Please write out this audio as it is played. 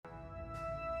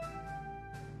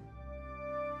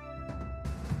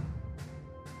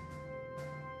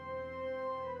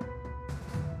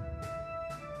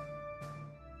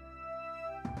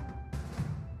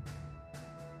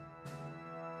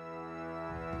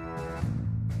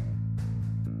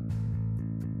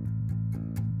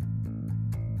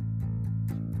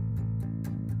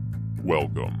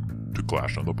Welcome to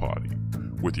Clash on the Potty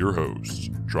with your hosts,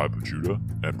 Tribe of Judah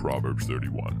and Proverbs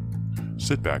 31.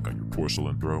 Sit back on your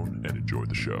porcelain throne and enjoy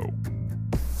the show.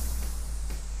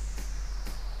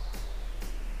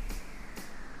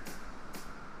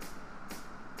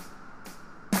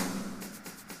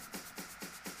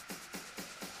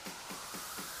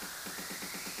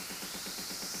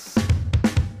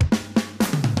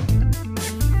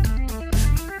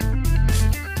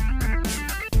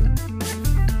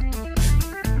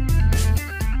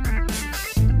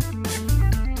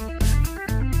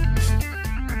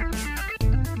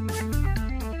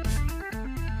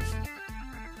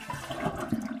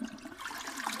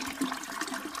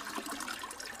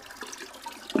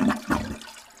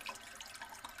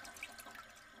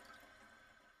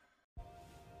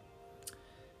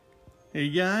 Hey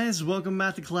guys, welcome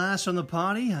back to Clash on the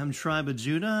Potty. I'm Tribe of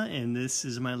Judah, and this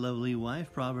is my lovely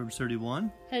wife, Proverbs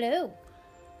 31. Hello.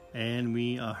 And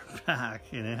we are back,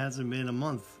 and it hasn't been a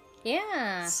month.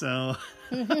 Yeah. So,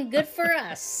 Good for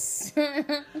us.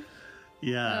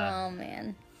 yeah. Oh,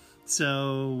 man.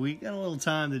 So, we got a little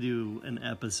time to do an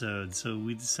episode, so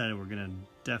we decided we're going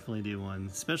to definitely do one,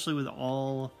 especially with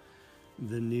all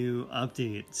the new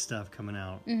update stuff coming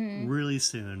out really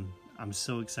soon. I'm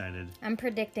so excited. I'm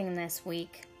predicting this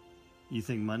week. You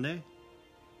think Monday?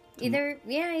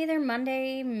 Either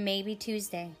Monday, maybe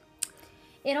Tuesday.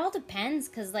 It all depends,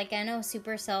 because, I know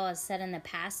Supercell has said in the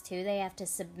past, too, they have to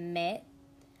submit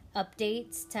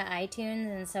updates to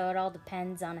iTunes, and so it all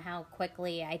depends on how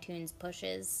quickly iTunes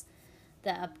pushes the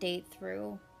update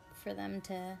through for them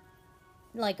to,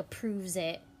 approves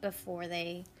it before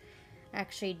they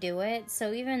actually do it.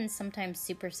 So even sometimes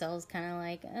Supercell's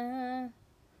kind of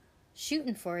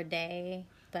shooting for a day.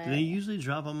 But Do they usually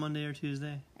drop on Monday or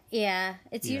Tuesday? Yeah,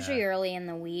 it's usually early in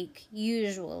the week.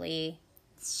 Usually.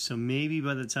 So maybe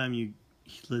by the time you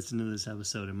listen to this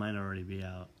episode, it might already be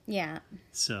out. Yeah.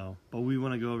 So, but we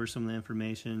want to go over some of the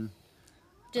information.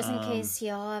 Just in case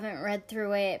y'all haven't read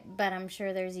through it, but I'm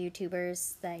sure there's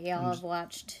YouTubers that y'all have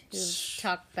watched who've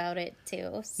talked about it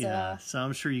too. So. Yeah, so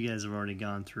I'm sure you guys have already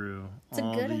gone through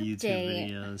all the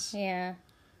YouTube videos. Yeah.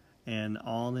 And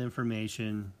all the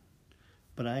information.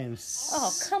 But I am...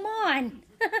 Oh, come on!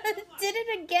 Did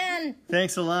it again!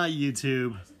 Thanks a lot,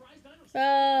 YouTube.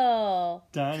 Oh.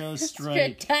 Dino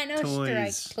Strike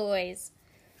Toys.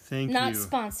 Thank you. Not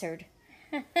sponsored.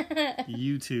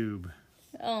 YouTube.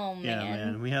 Oh, man. Yeah,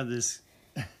 man. We have this...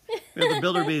 We have the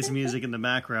builder-based music in the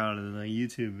background, and the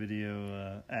YouTube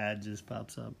video ad just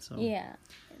pops up. So yeah.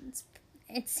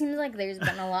 It seems like there's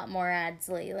been a lot more ads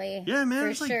lately. Yeah,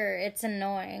 man. For sure. It's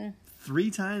annoying.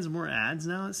 3 times more ads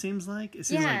now, it seems like. It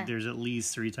seems like there's at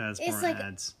least 3 times more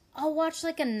ads. I'll watch a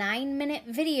 9-minute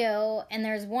video, and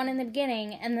there's one in the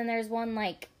beginning, and then there's one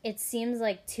it seems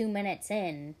 2 minutes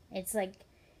in. It's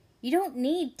you don't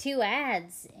need 2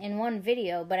 ads in one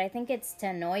video, but I think it's to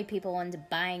annoy people into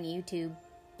buying YouTube,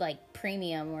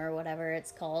 premium or whatever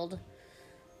it's called.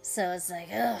 So it's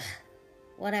ugh,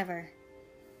 whatever.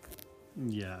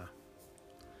 Yeah.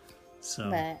 So.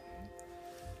 But,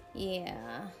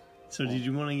 yeah. So did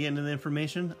you want to get into the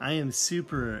information? I am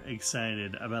super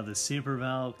excited about the Super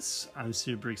Valks. I'm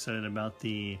super excited about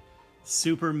the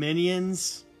Super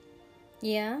Minions.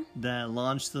 Yeah. That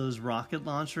launched those rocket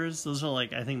launchers. Those are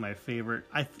I think my favorite.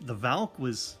 The Valk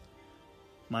was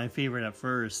my favorite at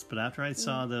first, but after I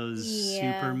saw those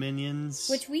Super Minions,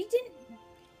 which we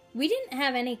didn't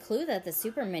have any clue that the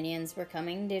Super Minions were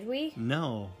coming, did we?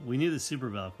 No, we knew the Super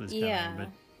Valk was coming, but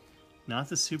not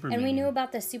the Super Minion. And we knew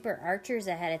about the Super Archers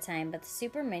ahead of time, but the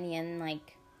Super Minion,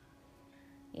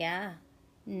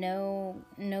 no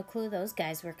clue those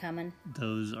guys were coming.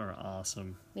 Those are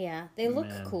awesome. Yeah, they look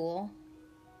cool.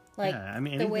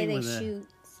 The way they shoot.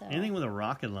 So. Anything with a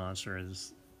rocket launcher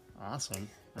is awesome.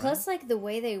 Right? Plus, the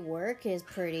way they work is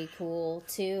pretty cool,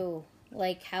 too.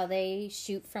 How they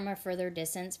shoot from a further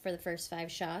distance for the first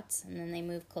 5 shots, and then they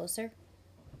move closer.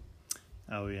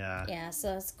 Oh, yeah. Yeah,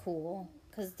 so that's cool.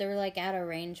 Because they're, out of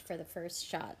range for the first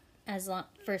shot.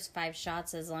 First 5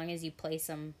 shots, as long as you place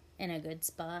them in a good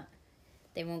spot.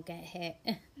 They won't get hit.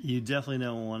 You definitely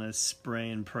don't want to spray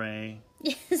and pray.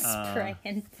 Spray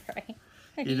and pray.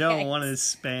 You don't want to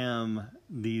spam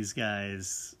these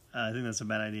guys. I think that's a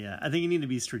bad idea. I think you need to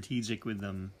be strategic with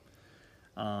them.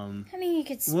 You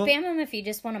could spam them if you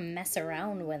just want to mess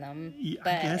around with them.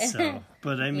 I guess so.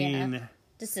 But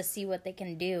just to see what they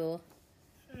can do.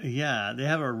 Yeah, they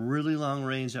have a really long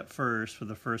range at first for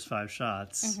the first 5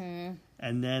 shots. Mm-hmm.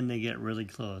 And then they get really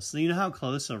close. So you know how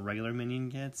close a regular minion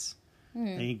gets?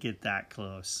 They get that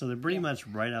close. So they're pretty much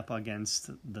right up against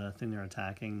the thing they're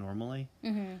attacking normally.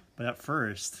 Mm-hmm. But at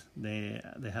first, they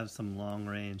have some long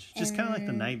range. Just kind of like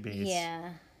the night base.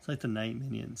 Yeah. It's like the night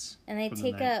minions. And they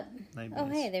take up... Oh,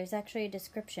 hey, there's actually a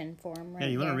description for them right Yeah,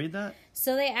 you want to read that?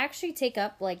 So they actually take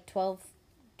up like 12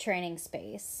 training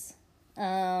space.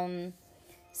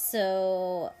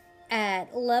 So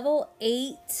at level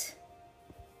 8,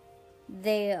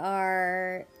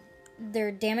 their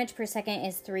damage per second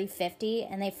is 350,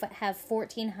 and they have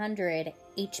 1400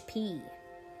 HP.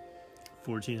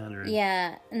 1400.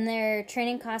 Yeah, and their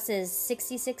training cost is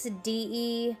 66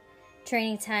 DE.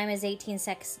 Training time is 18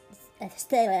 seconds.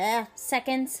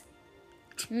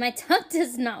 My tongue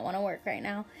does not want to work right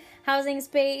now. Housing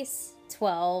space,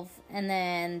 12. And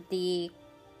then the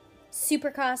super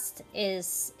cost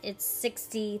is, it's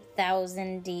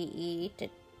 60,000 DE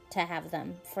to have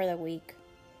them for the week.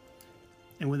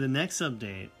 And with the next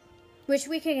update... Which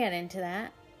we could get into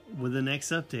that. With the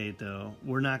next update, though,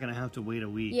 we're not going to have to wait a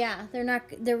week. Yeah,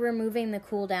 they're removing the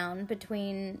cooldown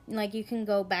between, like, you can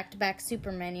go back-to-back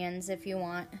super minions if you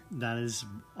want. That is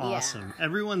awesome. Yeah.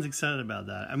 Everyone's excited about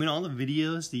that. I mean, all the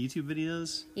videos, the YouTube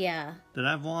videos that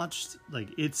I've watched, like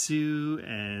Itsu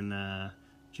and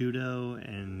Judo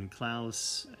and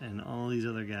Klaus and all these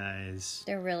other guys.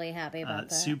 They're really happy about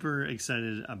that. Super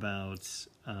excited about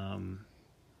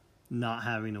not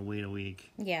having to wait a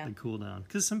week. Yeah. The cooldown.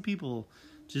 Because some people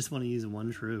just want to use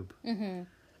one troop. Mm-hmm.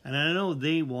 And I know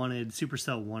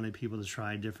Supercell wanted people to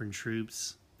try different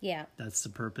troops. Yeah. That's the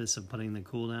purpose of putting the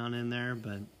cooldown in there,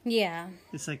 but... Yeah.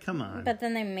 It's like, come on. But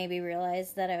then they maybe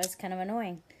realized that it was kind of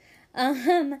annoying.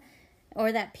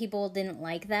 Or that people didn't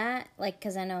like that. Like,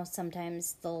 because I know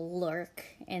sometimes they'll lurk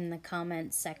in the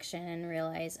comments section and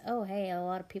realize, oh, hey, a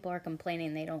lot of people are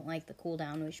complaining they don't like the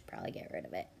cooldown. We should probably get rid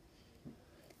of it.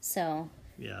 So...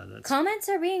 Yeah, that's... Comments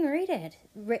are being read.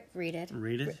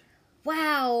 Read?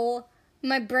 Wow.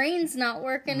 My brain's not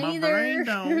working either. My brain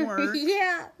don't work.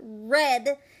 Yeah.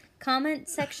 Read. Comment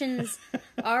sections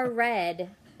are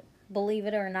read, believe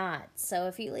it or not. So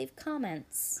if you leave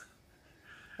comments,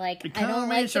 like, the I don't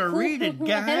like comments are readed,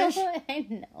 guys. I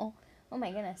know. Oh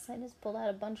my goodness. I just pulled out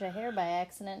a bunch of hair by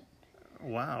accident.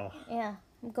 Wow. Yeah.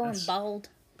 I'm going bald.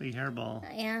 Big hairball.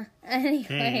 Yeah. Anyways.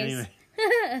 Okay,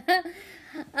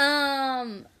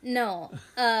 No.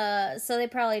 So they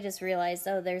probably just realized,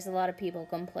 oh, there's a lot of people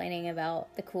complaining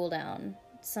about the cooldown.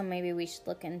 So maybe we should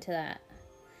look into that.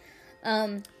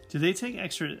 Do they take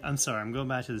extra... I'm sorry, I'm going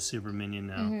back to the Super Minion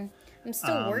now. Mm-hmm. I'm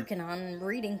still working on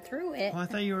reading through it. Oh, I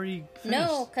thought you already finished.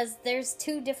 No, because there's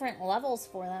 2 different levels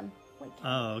for them.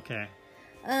 Oh, okay.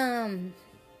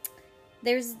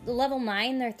 There's level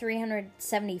 9, they're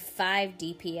 375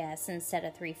 DPS instead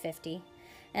of 350.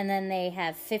 And then they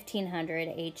have 1500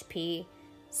 HP,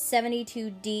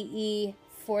 72 DE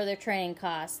for their training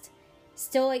cost,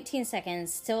 still 18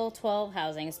 seconds, still 12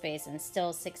 housing space, and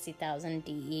still 60,000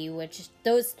 DE, which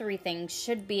those 3 things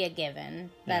should be a given,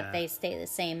 that they stay the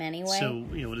same anyway. So,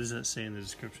 what does that say in the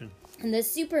description? And the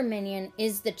super minion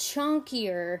is the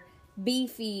chunkier,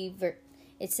 beefy...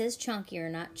 It says chunkier,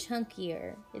 not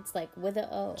chunkier. It's like with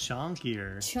a O.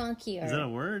 Chunkier. Chunkier. Is that a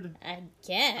word? I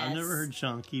guess. I've never heard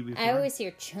chunky before. I always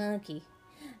hear chunky.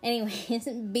 Anyways,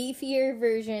 beefier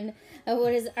version of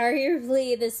what is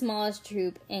arguably the smallest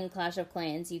troop in Clash of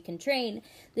Clans you can train.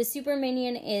 The Super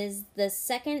Minion is the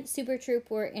second super troop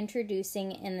we're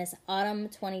introducing in this autumn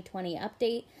 2020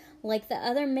 update. Like the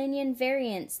other minion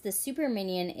variants, the Super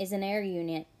Minion is an air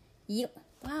unit.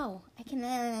 Wow, I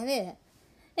cannot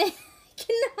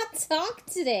talk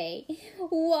today.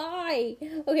 Why?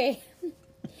 Okay.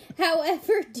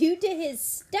 However, due to his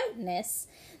stoutness,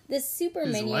 the Super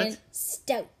Minion...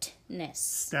 Stoutness.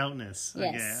 Stoutness.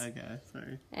 Yes. Okay,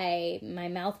 sorry. My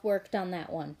mouth worked on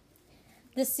that one.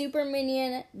 The Super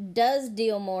Minion does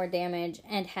deal more damage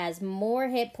and has more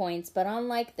hit points, but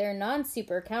unlike their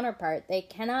non-super counterpart, they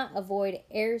cannot avoid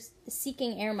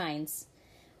seeking air mines.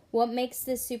 What makes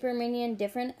this Super Minion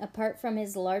different? Apart from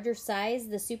his larger size,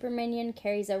 the Super Minion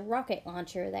carries a rocket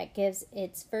launcher that gives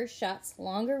its first shots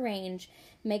longer range,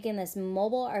 making this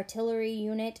mobile artillery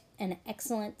unit an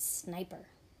excellent sniper.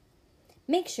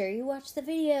 Make sure you watch the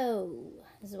video.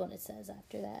 This is what it says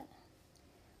after that.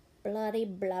 Bloody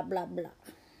blah blah blah.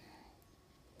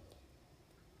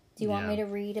 Do you want me to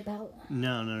read about...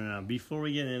 No. Before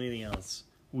we get anything else,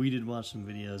 we did watch some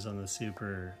videos on the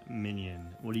Super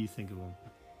Minion. What do you think of them?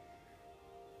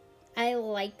 I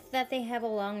like that they have a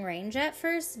long range at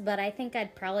first, but I think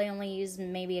I'd probably only use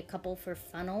maybe a couple for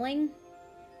funneling.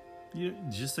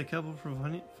 Just a couple for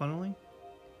funneling?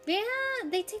 Yeah,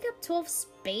 they take up 12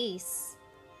 space.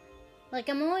 Like,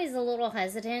 I'm always a little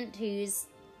hesitant to use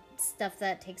stuff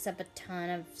that takes up a ton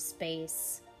of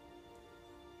space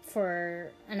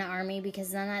for an army,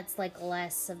 because then that's like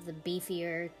less of the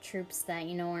beefier troops that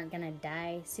you know aren't gonna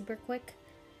die super quick.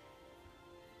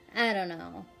 I don't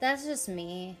know. That's just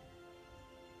me.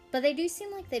 But they do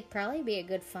seem like they'd probably be a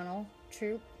good funnel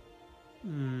troop.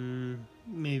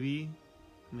 Maybe.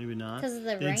 Maybe not. Because of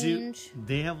the range.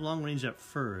 They have long range at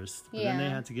first, but then they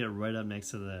have to get right up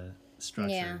next to the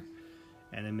structure. Yeah.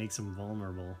 And it makes them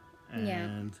vulnerable.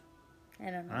 And I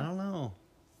don't know. I don't know.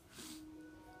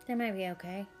 They might be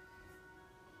okay.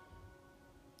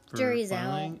 For Jury's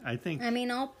funneling, out. I think. I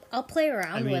mean, I'll play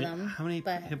around with them. How many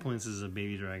but... hit points does a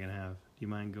baby dragon have? Do you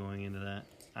mind going into that?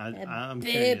 I'm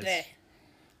baby. curious.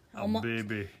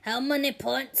 Baby. How many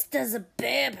points does a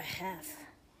baby have?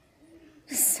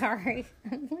 Sorry,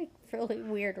 I'm like really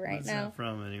weird right What's now. that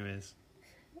from, anyways?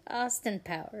 Austin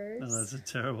Powers. Oh, that's a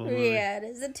terrible movie. Yeah, it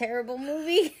is a terrible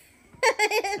movie.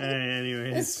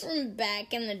 Anyways. It's from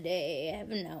back in the day. I have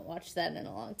not watched that in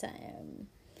a long time.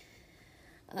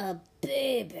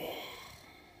 Baby.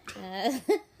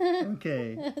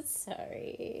 Okay.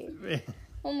 Sorry.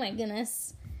 Oh my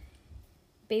goodness.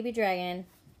 Baby dragon.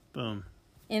 Boom.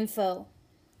 Info.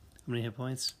 How many hit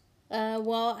points?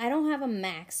 Well, I don't have a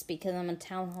max because I'm a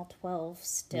Town Hall 12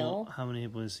 still. Well, how many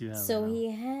hit points do you have? So now?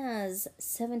 he has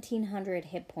 1,700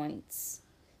 hit points.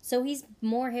 So he's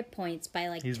more hit points by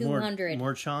like 200.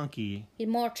 More chonky. He's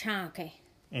more chunky.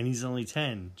 And he's only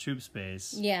 10 troop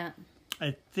space. Yeah.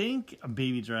 I think a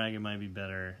baby dragon might be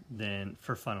better than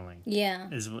for funneling. Yeah.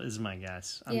 Is my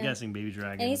guess. I'm guessing baby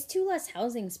dragon. And he's 2 less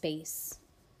housing space.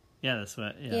 Yeah, that's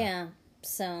what. Yeah.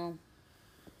 So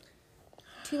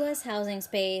 2 less housing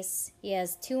space. He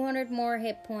has 200 more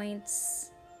hit points.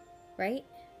 Right?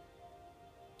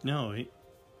 No, I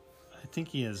think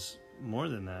he has more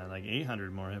than that. Like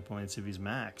 800 more hit points if he's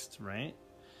maxed, right?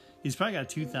 He's probably got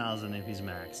 2,000 if he's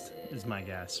maxed, is my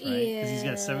guess, right? Because he's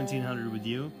got 1,700 with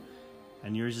you,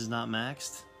 and yours is not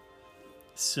maxed.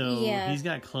 So he's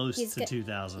got close to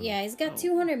 2,000. Yeah, he's got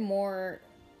 200 more.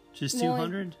 Just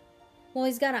 200? Well,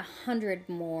 he's got 100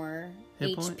 more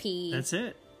hit HP. Point? That's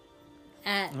it?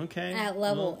 At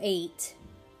level 8,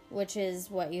 which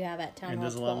is what you have at Town Hall 12. And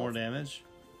does a lot more damage?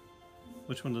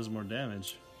 Which one does more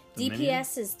damage? The DPS minion?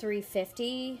 is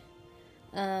 350.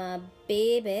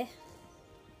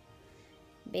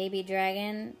 Baby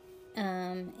dragon.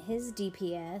 His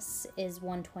DPS is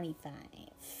 125.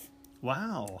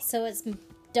 Wow. So it's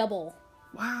double.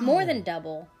 Wow. More than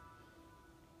double.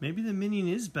 Maybe the minion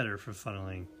is better for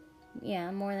funneling.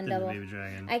 Yeah, more than than double. The baby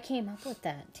dragon. I came up with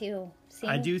that too. See?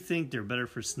 I do think they're better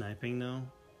for sniping though.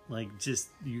 Like just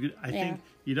I think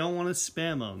you don't want to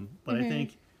spam them, but I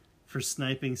think for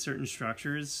sniping certain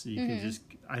structures, you can just.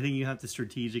 I think you have to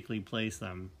strategically place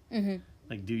them.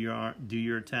 Like do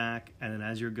your attack, and then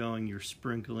as you're going, you're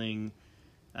sprinkling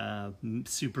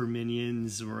super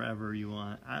minions wherever you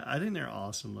want. I think they're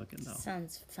awesome looking though.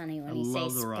 Sounds funny when I you say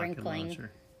love the rocket sprinkling.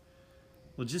 launcher.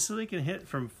 Well, just so they can hit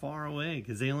from far away,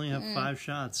 because they only have 5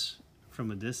 shots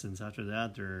from a distance. After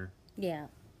that, they're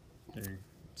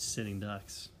sitting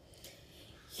ducks.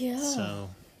 Yeah. So,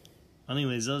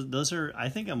 anyways, those are. I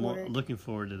think I'm more looking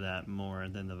forward to that more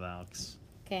than the Valks.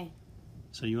 Okay.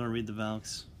 So you want to read the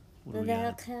Valks? The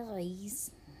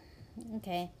Valkyries.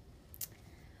 Okay.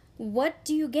 What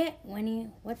do you get when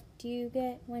you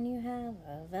have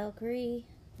a Valkyrie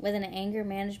with an anger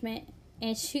management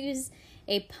issues,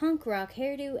 a punk rock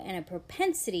hairdo, and a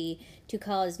propensity to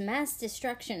cause mass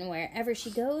destruction wherever she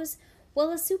goes?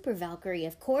 Well, a Super Valkyrie,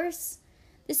 of course.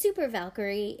 The Super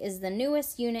Valkyrie is the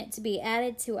newest unit to be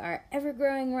added to our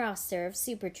ever-growing roster of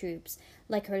super troops.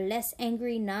 Like her less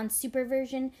angry non-super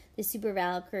version, the Super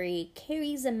Valkyrie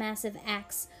carries a massive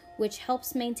axe, which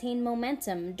helps maintain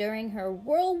momentum during her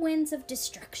whirlwinds of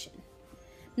destruction.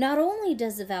 Not only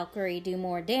does the Valkyrie do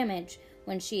more damage,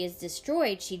 when she is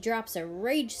destroyed, she drops a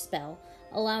rage spell,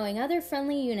 allowing other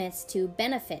friendly units to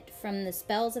benefit from the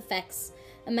spell's effects.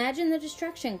 Imagine the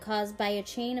destruction caused by a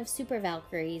chain of Super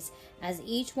Valkyries as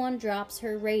each one drops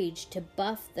her rage to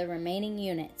buff the remaining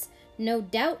units. No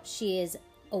doubt she is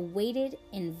awaited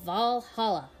in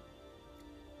Valhalla.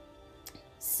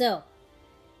 So,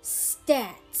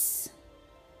 stats.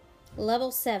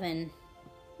 Level 7.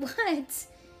 What?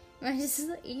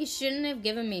 You shouldn't have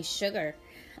given me sugar.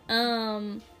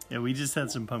 Yeah, we just had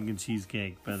some pumpkin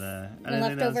cheesecake, but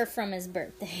left over from his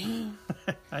birthday.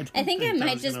 I think I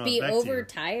might just be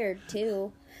overtired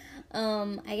too.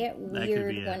 I get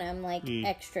weird when I'm like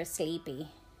extra sleepy.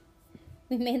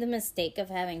 We made the mistake of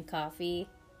having coffee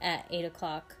at 8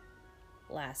 o'clock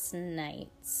last night,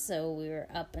 so we were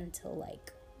up until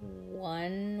like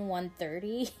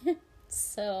 1:30.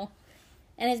 So,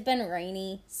 And it's been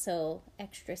rainy, so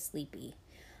extra sleepy.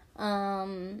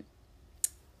 Level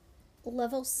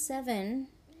 7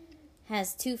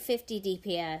 has 250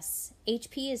 DPS.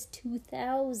 HP is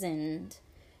 2000.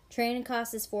 Training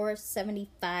cost is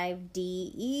 475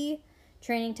 DE.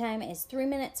 Training time is 3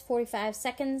 minutes 45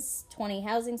 seconds. 20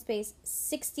 housing space.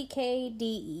 60k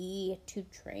DE to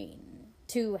train.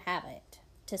 To have it.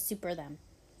 To super them.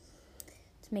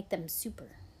 To make them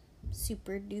super.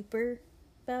 Super duper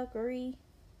Valkyrie.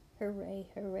 Hooray,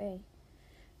 hooray.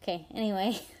 Okay,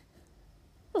 anyway.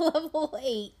 Level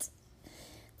 8.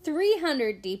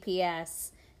 300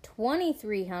 DPS.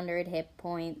 2300 hit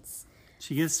points.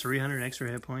 She gets 300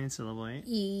 extra hit points at level 8?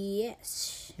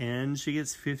 Yes. And she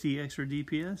gets 50 extra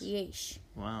DPS? Yes.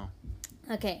 Wow.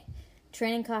 Okay.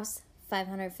 Training costs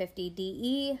 550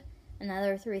 DE.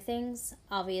 Another 3 things.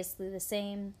 Obviously the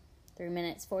same. 3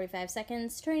 minutes 45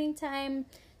 seconds. Training time.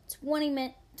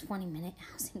 20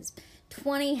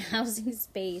 housing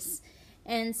space.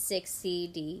 And 60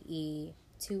 DE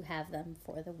to have them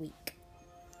for the week.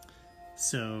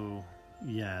 So,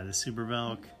 yeah, the Super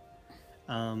Valk.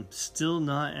 Still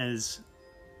not as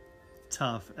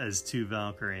tough as 2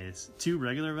 Valkyries. 2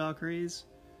 regular Valkyries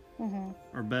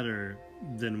are better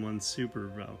than 1 Super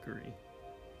Valkyrie.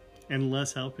 And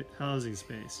less housing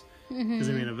space. Because,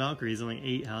 I mean, a Valkyrie is only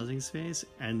 8 housing space,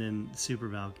 and then Super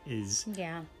Valk is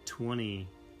 20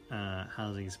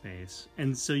 housing space.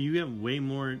 And so you get way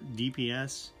more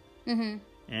DPS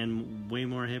and way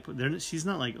more hit. She's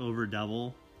not like over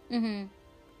double.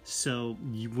 So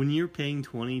when you're paying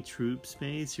 20 troop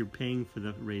space, you're paying for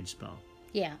the rage spell.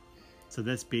 Yeah. So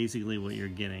that's basically what you're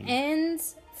getting. And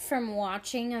from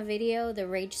watching a video, the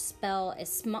rage spell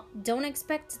is small. Don't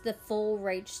expect the full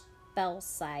rage spell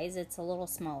size. It's a little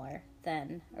smaller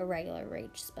than a regular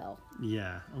rage spell.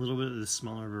 Yeah, a little bit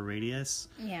smaller of a radius.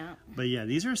 Yeah. But yeah,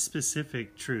 these are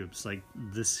specific troops. Like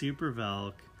the Super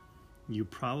Valk, you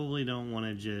probably don't want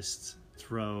to just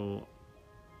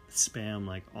spam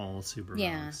like all Super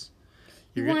Valks.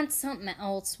 You want something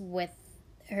else with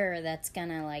her that's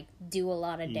gonna like do a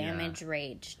lot of damage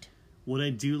raged. What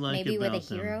I do like maybe about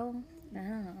with a hero, I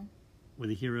don't know.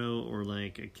 With a hero or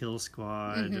like a kill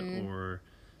squad or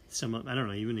I don't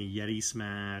know, even a Yeti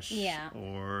smash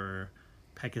or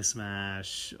P.E.K.K.A.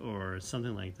 smash or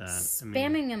something like that.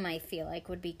 Spamming them I feel like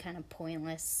would be kind of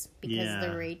pointless because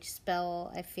the rage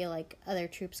spell I feel like other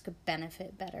troops could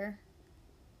benefit better.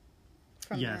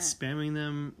 Spamming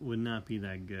them would not be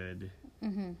that good.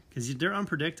 Because they're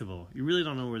unpredictable. You really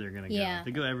don't know where they're going to go.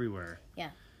 They go everywhere.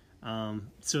 Yeah.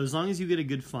 So as long as you get a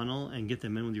good funnel and get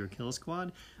them in with your kill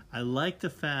squad, I like the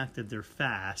fact that they're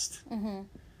fast.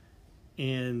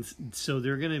 And so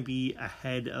they're going to be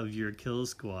ahead of your kill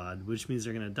squad, which means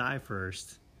they're going to die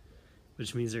first,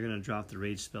 which means they're going to drop the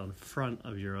rage spell in front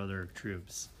of your other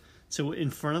troops. So in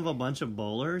front of a bunch of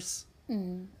bowlers,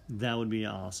 that would be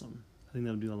awesome. I think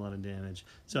that would do a lot of damage.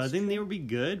 So I think they would be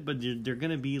good, but they're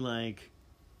going to be like...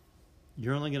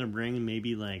 You're only going to bring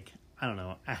maybe like, I don't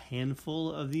know, a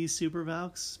handful of these Super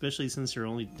Valks, especially since they're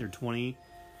 20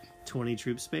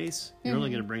 troop space. You're only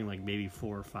going to bring like maybe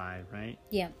 4 or 5, right?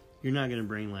 Yeah. You're not going to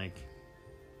bring like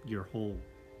your whole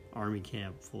army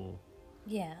camp full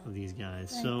of these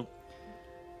guys. Right.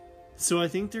 So I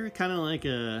think they're kind of like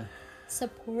a...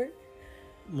 Support?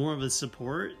 More of a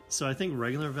support. So I think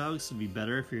regular Valks would be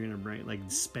better if you're going to bring, like,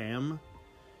 spam.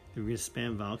 If you're going to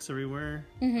spam Valks everywhere.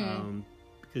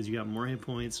 Because you got more hit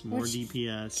points, more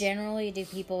DPS. Generally, do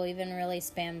people even really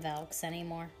spam Valks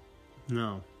anymore?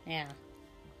 No. Yeah.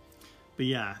 But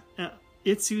yeah,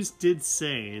 Itsus did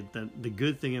say that the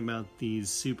good thing about these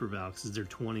Super Valks is they're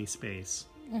 20 space.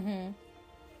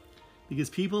 Because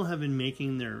people have been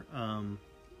making their... I'm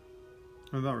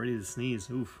about ready to sneeze.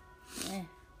 Oof.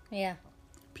 Yeah.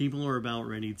 People are about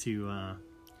ready to...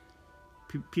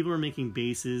 people are making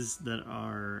bases that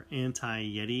are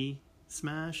anti-Yeti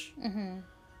smash.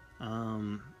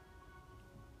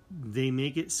 They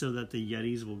make it so that the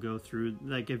Yetis will go through...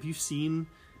 Like, have you seen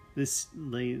this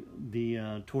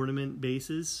the tournament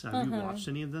bases? Have you watched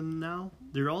any of them now?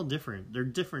 They're all different. They're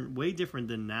different, way different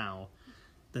than now.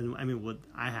 Than what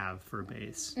I have for a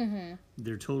base.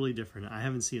 They're totally different. I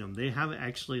haven't seen them. They have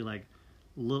actually like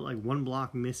one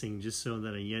block missing just so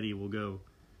that a Yeti will go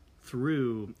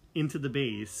through into the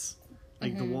base.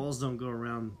 Like the walls don't go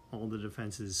around all the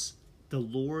defenses. They'll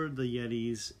lure the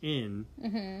Yetis in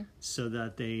so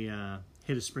that they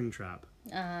hit a spring trap.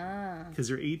 Because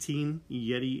they're 18.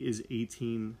 Yeti is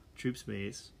 18 troop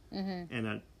space. And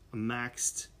a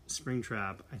maxed spring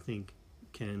trap, I think,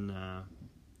 can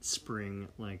spring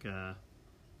like a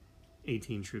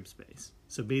 18 troop space.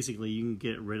 So basically you can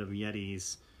get rid of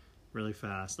Yetis really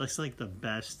fast. That's like the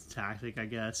best tactic, I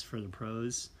guess, for the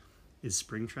pros is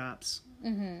spring traps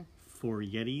for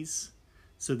Yetis.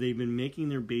 So they've been making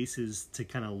their bases to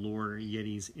kind of lure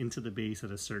Yetis into the base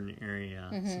at a certain area,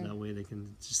 so that way they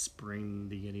can just spring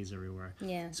the Yetis everywhere.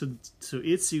 Yeah. So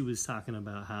Itsu was talking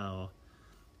about how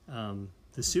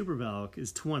the Super Valk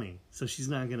is 20, so she's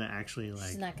not gonna actually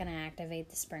She's not gonna activate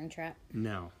the spring trap.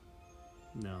 No,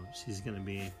 she's gonna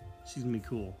be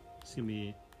cool. She's gonna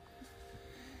be.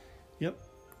 Yep.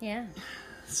 Yeah.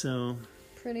 So.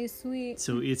 Pretty sweet.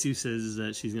 So Itsu says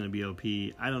that she's gonna be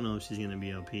OP. I don't know if she's gonna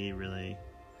be OP really.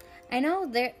 I know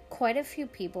there quite a few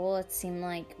people, it seemed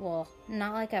like, well,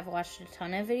 not like I've watched a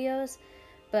ton of videos,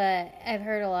 but I've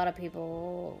heard a lot of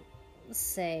people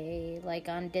say, like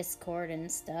on Discord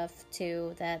and stuff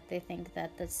too, that they think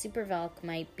that the Super Valk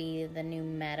might be the new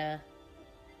meta.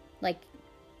 Like,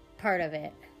 part of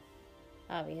it,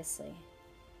 obviously.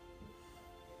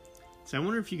 So I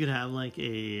wonder if you could have like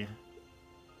a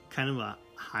kind of a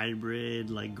hybrid,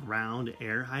 like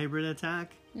ground-air hybrid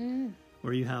attack,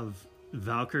 where you have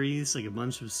Valkyries, like a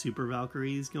bunch of super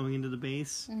Valkyries going into the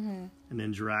base, and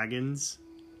then dragons,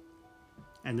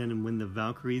 and then when the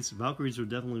Valkyries will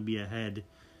definitely be ahead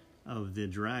of the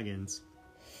dragons,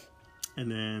 and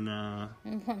then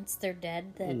once they're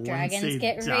dead, the once dragons they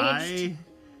get raged.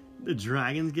 The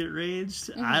dragons get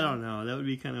raged. I don't know. That would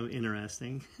be kind of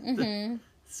interesting.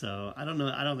 So I don't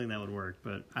know. I don't think that would work,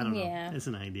 but I don't know. It's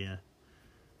an idea.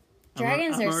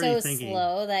 Dragons I'm are so thinking,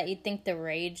 slow that you'd think the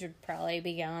rage would probably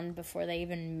be gone before they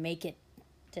even make it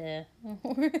to the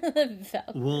Valkyries.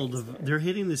 Well, they're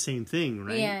hitting the same thing,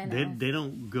 right? Yeah, I know. They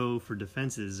don't go for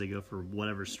defenses; they go for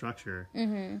whatever structure.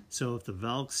 So if the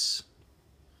Valks,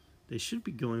 they should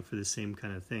be going for the same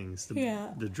kind of things.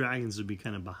 The dragons would be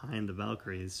kind of behind the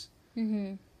Valkyries,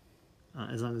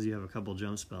 as long as you have a couple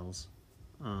jump spells.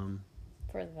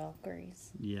 For the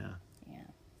Valkyries. Yeah. Yeah.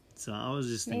 So I was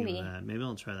just thinking of that. Maybe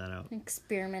I'll try that out.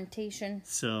 Experimentation.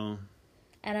 So.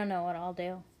 I don't know what I'll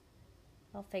do.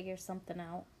 I'll figure something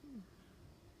out.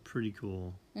 Pretty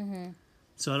cool.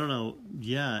 So I don't know.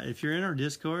 Yeah, if you're in our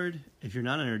Discord, if you're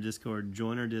not in our Discord,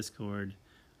 join our Discord.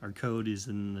 Our code is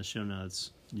in the show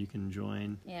notes. You can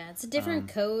join. Yeah, it's a different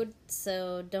code,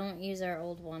 so don't use our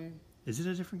old one. Is it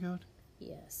a different code?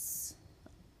 Yes.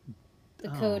 The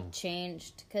code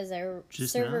changed because our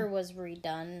server was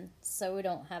redone, so we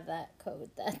don't have that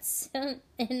code that's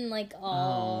in like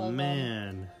all. Oh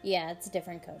man! Yeah, it's a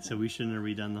different code. So we shouldn't have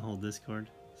redone the whole Discord,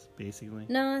 basically.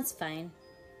 No, it's fine.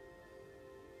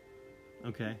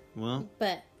 Okay, well.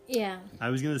 But yeah.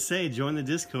 I was gonna say join the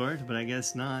Discord, but I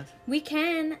guess not. We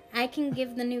can. I can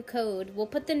give the new code. We'll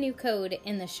put the new code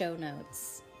in the show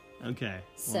notes. Okay.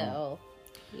 So. Well.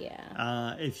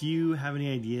 Yeah. If you have any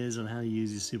ideas on how to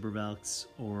use your Super Valks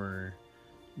or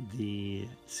the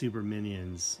Super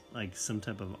Minions, like some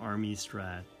type of army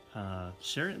strat,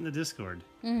 share it in the Discord.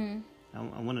 I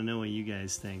want to know what you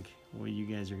guys think, what you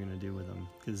guys are going to do with them,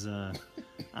 because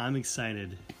I'm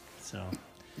excited. So,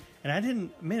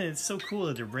 and it's so cool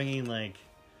that they're bringing like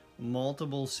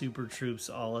multiple super troops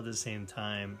all at the same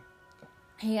time.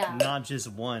 Yeah. Not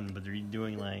just one, but they're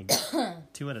doing like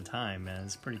 2 at a time, man.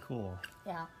 It's pretty cool.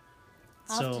 Yeah.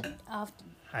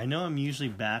 Often. I know I'm usually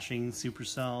bashing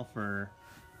Supercell for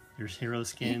your hero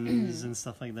skins and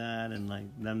stuff like that, and like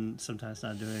them sometimes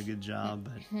not doing a good job,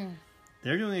 but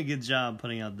they're doing a good job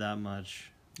putting out that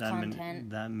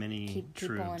many Keep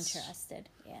troops. People interested.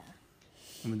 Yeah.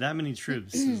 I mean, that many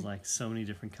troops is like so many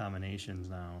different combinations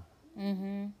now.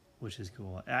 Which is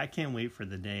cool. I can't wait for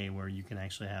the day where you can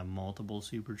actually have multiple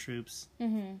super troops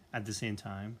at the same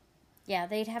time. Yeah,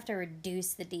 they'd have to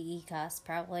reduce the DE cost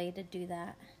probably to do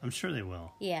that. I'm sure they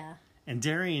will. Yeah. And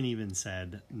Darian even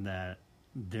said that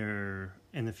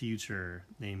in the future,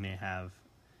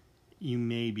 you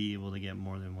may be able to get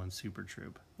more than one super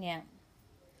troop. Yeah.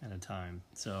 At a time.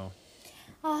 So.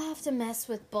 I'll have to mess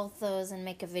with both those and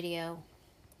make a video.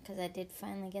 Because I did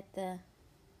finally get the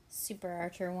Super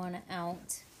Archer one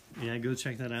out. Yeah, go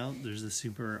check that out. There's a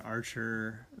Super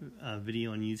Archer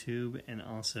video on YouTube and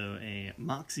also a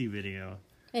Moxie video.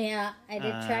 Yeah, I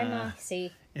did try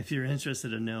Moxie. If you're interested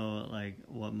to know like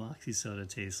what Moxie soda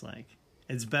tastes like,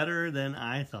 it's better than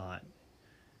I thought.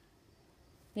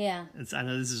 Yeah. I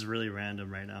know this is really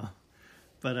random right now,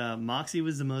 but Moxie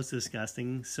was the most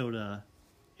disgusting soda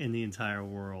in the entire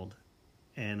world,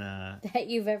 and that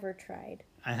you've ever tried.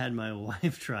 I had my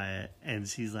wife try it, and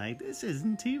she's like, "This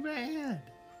isn't too bad."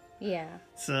 Yeah.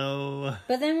 So.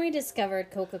 But then we discovered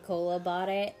Coca-Cola bought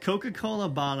it. Coca-Cola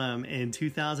bought them in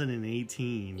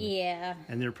 2018. Yeah.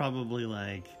 And they're probably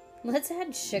like Let's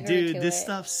add sugar to Dude, it. this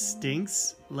stuff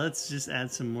stinks. Let's just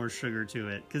add some more sugar to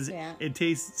it. Because it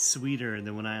tastes sweeter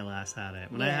than when I last had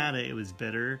it. When I had it, it was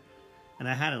bitter. And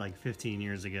I had it like 15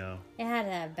 years ago. It had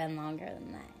to have been longer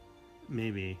than that.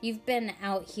 Maybe. You've been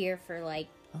out here for like...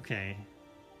 Okay.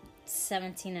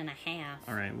 17 and a half.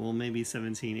 All right, well, maybe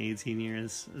 17, 18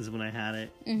 years is when I had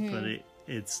it. Mm-hmm. But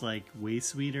it's like way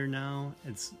sweeter now.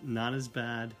 It's not as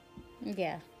bad.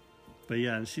 Yeah. But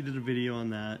yeah, she did a video on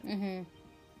that. Mm-hmm.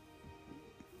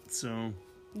 So.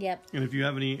 Yep. And if you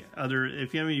have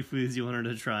any foods you want her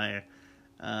to try,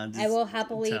 I will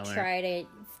happily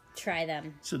try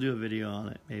them. She'll do a video on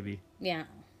it, maybe. Yeah.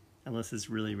 Unless it's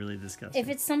really, really disgusting. If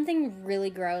it's something really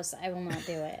gross, I will not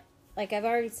do it. Like, I've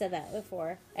already said that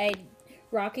before.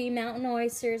 Rocky Mountain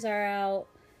oysters are out.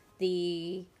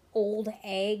 The old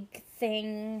egg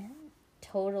thing,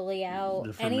 totally out.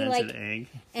 The fermented egg.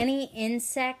 Any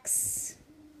insects,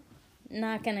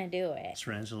 not gonna do it.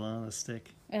 Tarantula on a stick.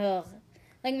 Ugh.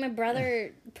 Like, my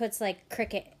brother puts, like,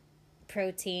 cricket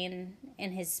protein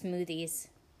in his smoothies.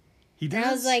 He does? And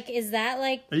I was like, is that,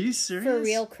 like... Are you serious? For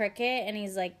real cricket? And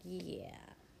he's like, yeah.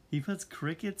 He puts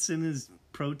crickets in his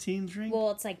protein drink? Well,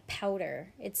 it's like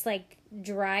powder. It's like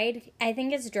dried... I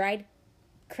think it's dried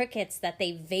crickets that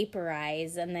they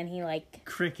vaporize, and then he, like...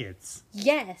 Crickets?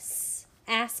 Yes.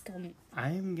 Ask him.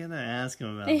 I'm gonna ask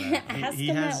him about that. Ask he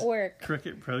him has at work.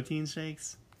 Cricket protein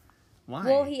shakes? Why?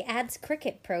 Well, he adds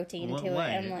cricket protein to why?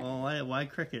 it. Like, well, why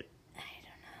cricket? I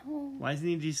don't know. Why doesn't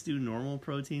he just do normal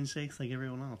protein shakes like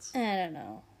everyone else? I don't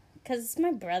know. Because it's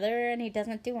my brother and he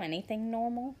doesn't do anything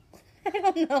normal. I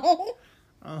don't know.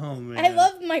 Oh, man. I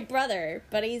love my brother,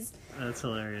 but That's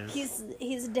hilarious.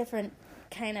 He's a different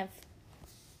kind of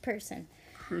person.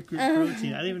 Cricket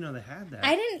protein. I didn't even know they had that.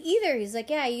 I didn't either. He's like,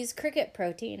 yeah, I use cricket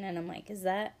protein. And I'm like, is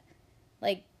that,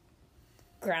 like,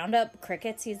 ground up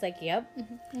crickets? He's like, yep.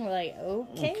 We're like,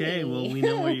 okay. Okay, well, we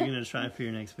know what you're going to try for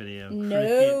your next video.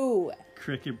 No.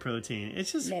 Cricket protein.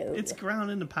 It's just, it's ground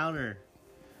into powder.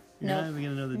 You're not even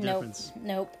going to know the difference.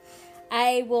 Nope.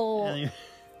 I will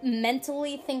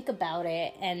mentally think about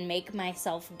it and make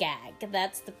myself gag.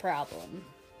 That's the problem.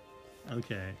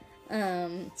 Okay.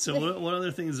 So what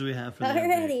other things do we have for the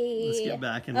update? Update? Let's get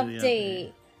back into the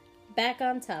update. Back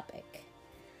on topic.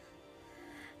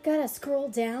 Gotta scroll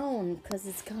down because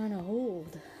it's kind of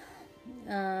old.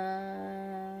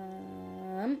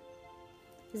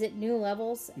 Is it new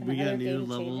levels? We got new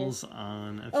levels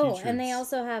on a few troops. And they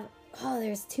also have...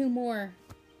 there's 2 more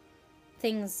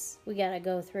things we gotta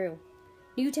go through.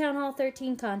 New Town Hall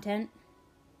 13 content.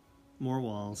 More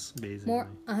walls, basically.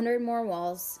 100 more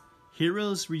walls.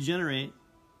 Heroes regenerate.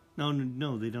 No,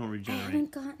 they don't I regenerate.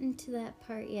 haven't gotten to that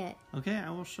part yet. Okay, I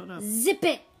will shut up. Zip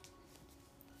it!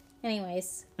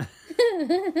 Anyways.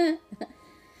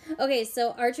 Okay,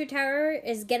 so Archer Tower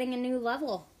is getting a new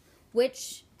level,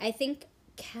 which I think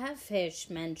Catfish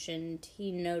mentioned.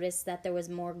 He noticed that there was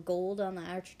more gold on the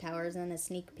Archer Towers in a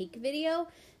sneak peek video.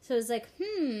 So it's like,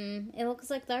 it looks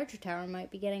like the Archer Tower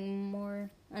might be getting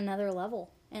another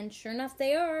level. And sure enough,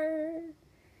 they are.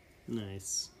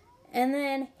 Nice. And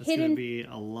then It's going to be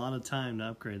a lot of time to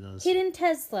upgrade those. Hidden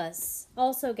Teslas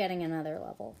also getting another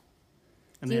level.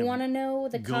 And do you want to know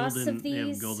the costs of these? They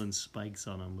have golden spikes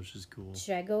on them, which is cool.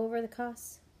 Should I go over the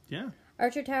costs? Yeah.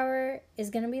 Archer Tower is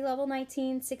going to be level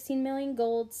 19, 16 million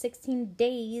gold, 16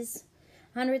 days,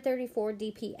 134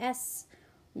 DPS,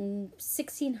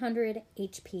 1600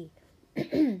 HP.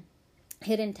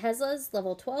 Hidden Teslas,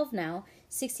 level 12 now,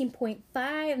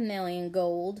 16.5 million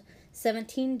gold,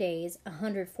 17 days,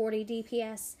 140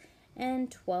 DPS,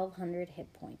 and 1200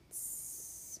 hit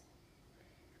points.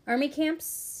 Army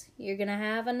camps, you're going to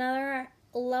have another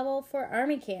level for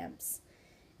army camps.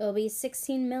 It'll be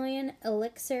 16 million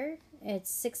elixir.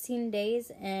 It's 16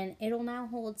 days, and it'll now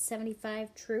hold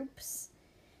 75 troops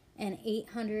and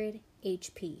 800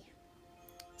 HP.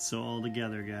 So all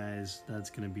together, guys, that's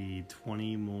going to be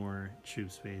 20 more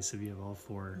troop space if you have all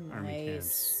 4 army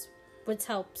camps. Which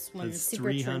helps when that's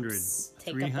super 300, troops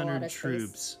take 300 up a lot of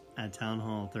troops space. at Town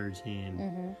Hall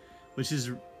 13, which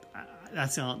is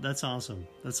that's awesome.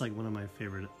 That's like one of my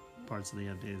favorite parts of the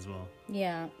update as well.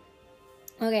 Yeah.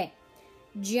 Okay.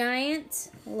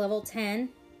 Giant, level 10.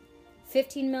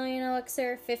 15 million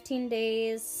elixir, 15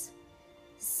 days,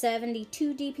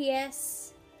 72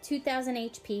 DPS, 2000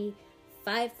 HP,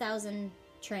 5,000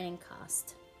 training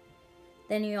cost.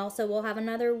 Then you also will have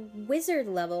another wizard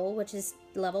level, which is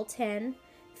level 10.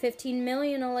 15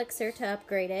 million elixir to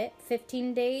upgrade it,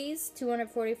 15 days,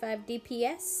 245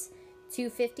 DPS,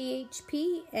 250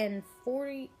 HP, and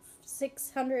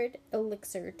 4,600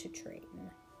 elixir to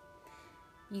train.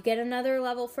 You get another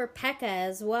level for P.E.K.K.A.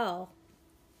 as well.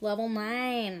 Level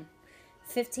 9.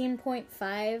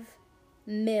 15.5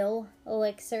 mil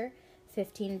elixir,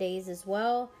 15 days as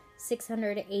well,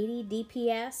 680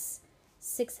 DPS,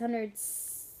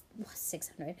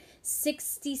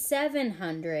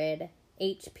 6,700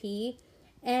 HP,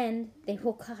 and they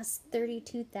will cost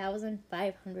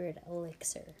 32,500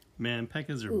 elixir. Man,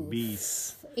 P.E.K.K.A.s are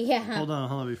beasts. Yeah. Hold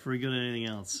on, before we go to anything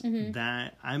else.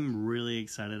 That I'm really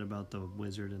excited about the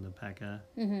wizard and the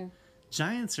P.E.K.K.A.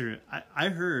 Giants are... I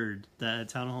heard that at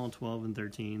Town Hall 12 and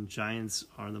 13, Giants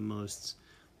are the most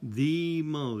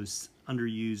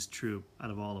underused troop out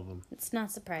of all of them. It's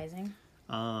not surprising.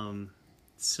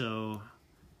 So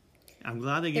I'm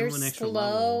glad they They're gave them an extra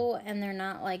slow, level. and they're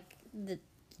not like the...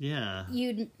 Yeah.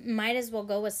 You might as well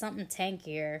go with something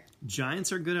tankier.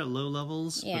 Giants are good at low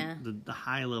levels, Yeah. but the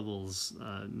high levels,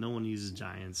 no one uses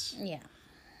Giants. Yeah.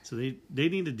 So they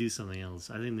need to do something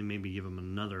else. I think they maybe give them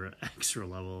another extra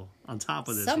level on top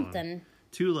of this Something. one.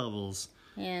 2 levels.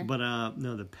 Yeah. But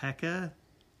no, the P.E.K.K.A.,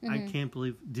 I can't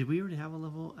believe... Did we already have a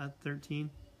level at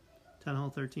 13? Town Hall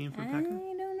 13 for I P.E.K.K.A.?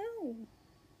 don't know.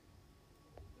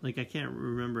 Like, I can't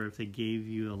remember if they gave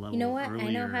you a level. You know what?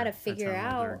 I know how to at figure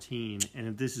Town Hall out. 13, and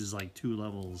if this is like 2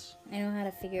 levels I know how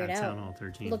to figure at it Town out. Hall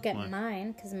 13. Look at What?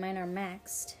 mine, because mine are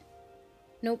maxed.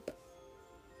 Nope.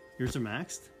 Yours are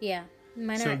maxed? Yeah.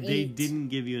 Mine So are they 8. didn't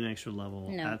give you an extra level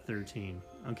No. at 13.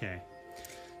 Okay.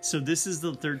 So this is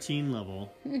the 13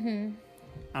 level. Mm-hmm.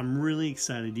 I'm really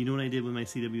excited. Do you know what I did with my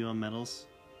CWM medals?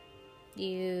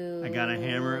 I got a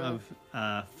hammer of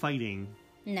fighting,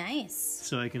 Nice.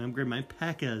 so I can upgrade my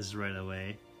P.E.K.K.A.s right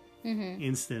away,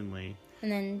 instantly.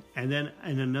 And then And then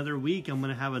in another week, I'm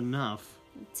going to have enough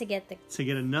to get the... to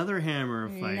get another hammer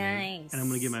of fighting. Nice. And I'm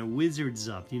going to get my wizards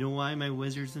up. Do you know why my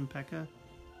wizards in P.E.K.K.A.?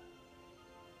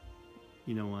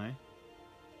 You know why?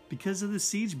 Because of the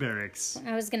siege barracks.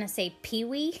 I was going to say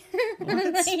Pee-wee. What?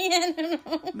 I don't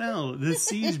know. No, the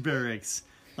siege barracks.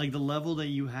 Like the level that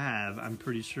you have, I'm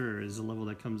pretty sure is the level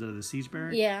that comes out of the siege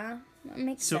barracks. Yeah. That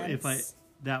makes So sense.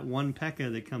 that one P.E.K.K.A.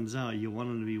 that comes out, you want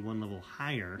them to be one level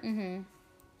higher.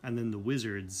 And then the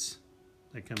wizards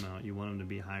that come out, you want them to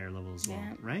be higher level as well,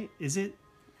 Yeah. right? Is it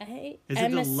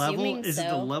I'm the level? assuming Is it the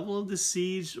so. level of the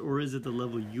siege, or is it the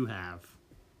level you have?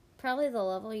 Probably the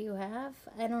level you have.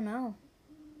 I don't know.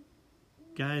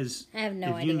 Guys, I have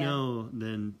no if you idea. know,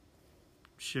 then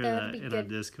share That'd that be in our good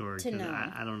Discord. to 'Cause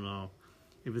know. I don't know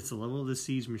if it's the level of the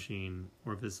siege machine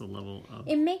or if it's the level of...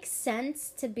 It makes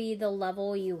sense to be the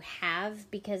level you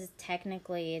have because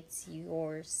technically it's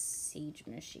your siege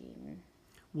machine.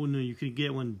 Well, no, you could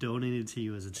get one donated to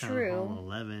you as a Town True. Hall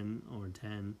 11 or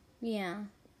 10. Yeah,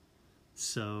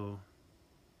 So,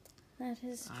 that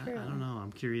is I true. don't know.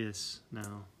 I'm curious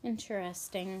now.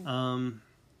 Interesting.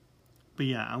 But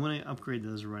yeah, I want to upgrade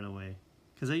those right away.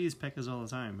 Because I use P.E.K.K.A.s all the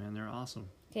time, man. They're awesome.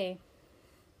 Okay.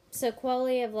 So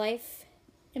quality of life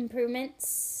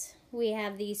improvements. We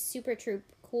have the Super Troop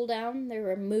cooldown. They're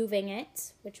removing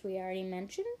it, which we already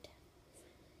mentioned.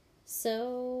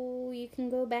 So you can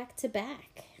go back to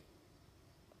back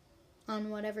on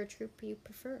whatever troop you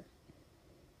prefer.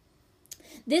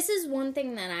 This is one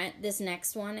thing that this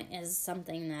next one is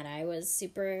something that I was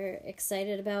super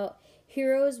excited about.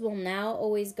 Heroes will now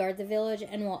always guard the village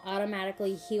and will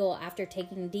automatically heal after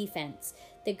taking defense.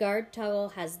 The guard toggle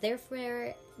has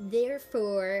therefore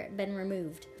been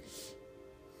removed.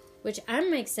 Which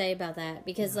I'm excited about that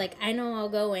because, like, I know I'll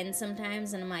go in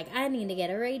sometimes and I'm like, I need to get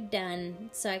a raid done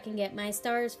so I can get my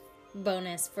stars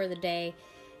bonus for the day.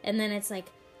 And then it's like,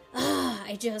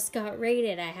 I just got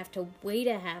raided. I have to wait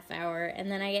a half hour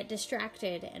and then I get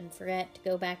distracted and forget to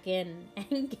go back in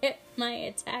and get my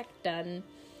attack done.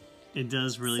 It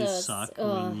does really So suck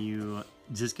ugh. when you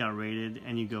just got raided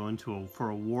and you go into for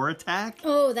a war attack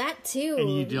Oh, that too.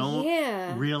 and you don't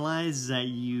Yeah. realize that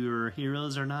your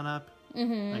heroes are not up.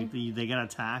 Mm-hmm. Like they got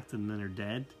attacked and then they're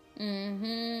dead.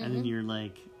 Mm-hmm. And then you're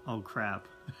like, oh crap.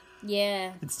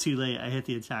 Yeah. It's too late. I hit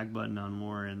the attack button on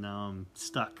war and now I'm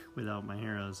stuck without my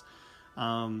heroes.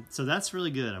 So that's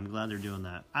really good. I'm glad they're doing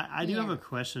that. I do Yeah. have a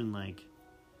question, like,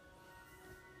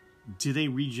 do they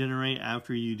regenerate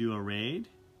after you do a raid?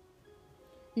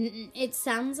 It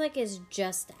sounds like it's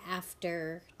just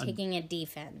after taking a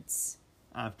defense.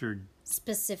 After...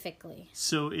 Specifically.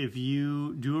 So if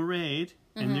you do a raid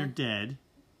and they're dead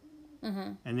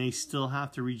and they still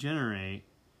have to regenerate,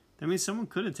 that means someone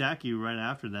could attack you right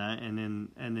after that and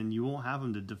then you won't have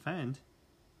them to defend,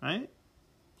 right?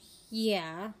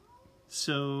 Yeah.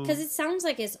 So... Because it sounds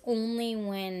like it's only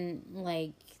when,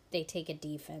 like, they take a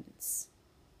defense.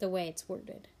 The way it's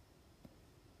worded.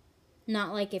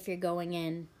 Not like if you're going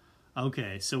in.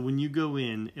 Okay, so when you go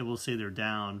in, it will say they're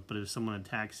down, but if someone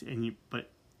attacks and you... But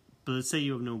let's say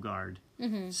you have no guard.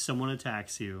 Someone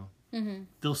attacks you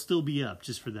they'll still be up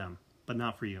just for them, but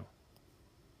not for you.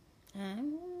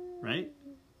 Right?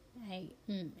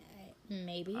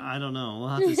 Maybe. I don't know. We'll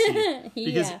have to see.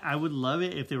 Because Yeah. I would love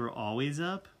it if they were always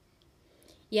up.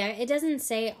 Yeah, it doesn't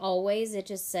say always. It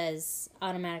just says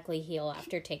automatically heal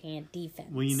after taking a defense.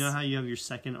 Well, you know how you have your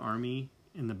second army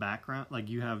in the background? Like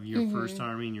you have your first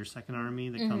army and your second army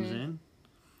that comes in?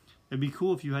 It'd be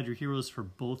cool if you had your heroes for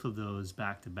both of those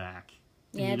back to back.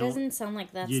 And Yeah, it doesn't sound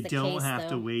like that's the case, You don't have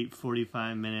though. to wait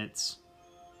 45 minutes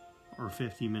or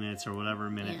 50 minutes or whatever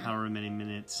minute, however many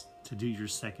minutes to do your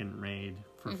second raid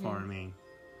for farming.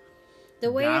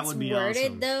 The way That it's would be worded,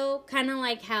 awesome. though, kind of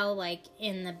like how, like,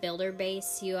 in the builder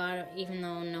base, you ought, even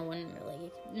though no one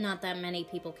really, not that many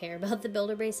people care about the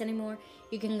builder base anymore,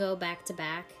 you can go back to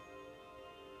back,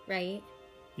 right?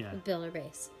 Yeah. Builder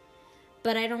base.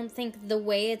 But I don't think the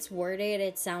way it's worded,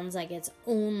 it sounds like it's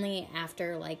only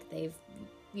after, like,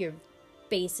 your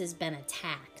base has been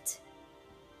attacked.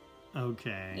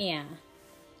 Okay. Yeah.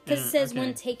 Because it says when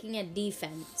okay. taking a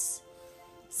defense.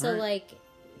 So, Alright. like,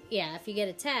 yeah, if you get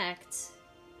attacked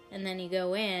and then you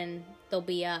go in, they'll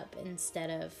be up instead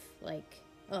of, like,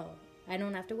 oh, I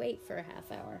don't have to wait for a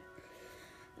half hour.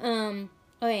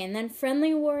 Okay, and then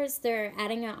Friendly Wars, they're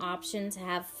adding an option to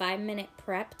have 5-minute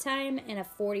prep time and a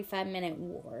 45-minute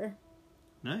war.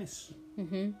 Nice.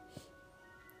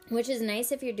 Which is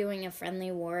nice if you're doing a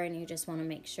friendly war and you just want to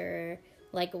make sure,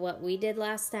 like what we did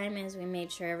last time is we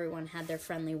made sure everyone had their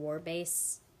friendly war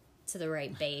base to the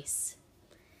right base.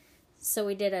 So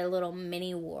we did a little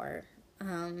mini war,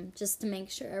 just to make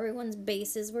sure everyone's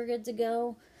bases were good to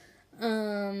go.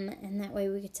 And that way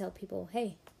we could tell people,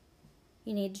 hey,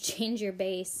 you need to change your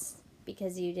base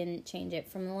because you didn't change it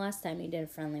from the last time you did a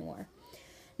friendly war.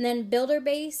 And then Builder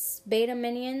Base, Beta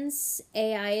Minions,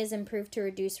 AI is improved to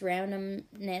reduce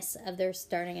randomness of their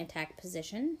starting attack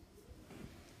position.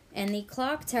 And the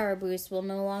Clock Tower boost will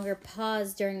no longer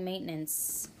pause during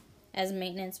maintenance, as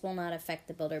maintenance will not affect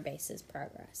the Builder Base's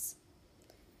progress.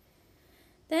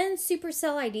 Then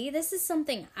Supercell ID, this is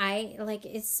something I, like,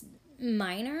 it's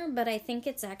minor, but I think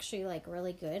it's actually, like,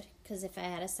 really good, because if I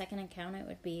had a second account, it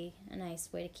would be a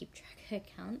nice way to keep track of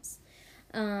accounts.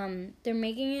 They're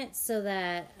making it so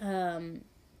that,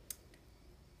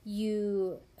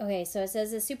 okay, so it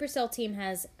says the Supercell team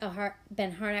has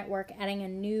been hard at work adding a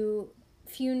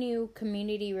few new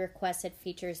community requested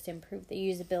features to improve the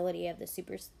usability of the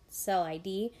Supercell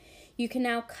ID. You can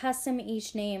now custom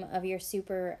each name of your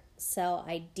Supercell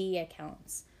ID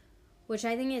accounts, which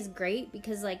I think is great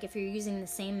because, like, if you're using the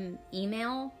same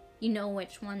email, you know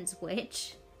which one's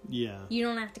which. Yeah. You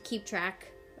don't have to keep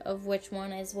track of which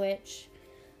one is which.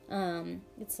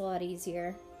 It's a lot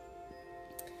easier.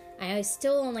 I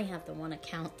still only have the one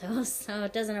account, though, so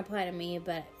it doesn't apply to me,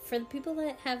 but for the people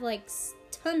that have, like,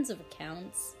 tons of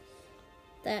accounts,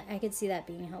 that I could see that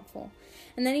being helpful.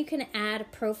 And then you can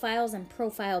add profiles and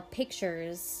profile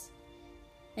pictures.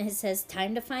 And it says,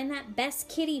 time to find that best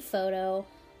kitty photo.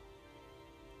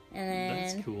 And then,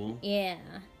 That's cool. Yeah.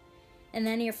 And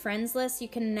then your friends list, you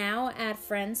can now add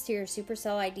friends to your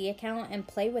Supercell ID account and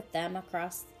play with them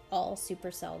across all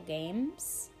Supercell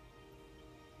games.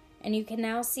 And you can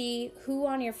now see who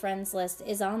on your friends list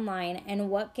is online and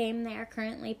what game they are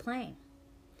currently playing.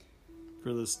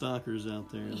 For the stalkers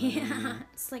out there. Yeah,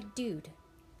 it's like, dude,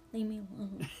 leave me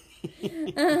alone.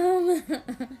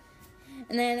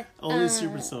 And then Only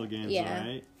Supercell games, yeah.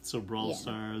 alright? So Brawl Yeah.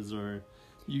 Stars or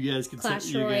you guys could Clash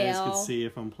you guys could Royale. see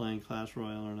if I'm playing Clash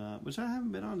Royale or not, which I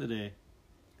haven't been on today.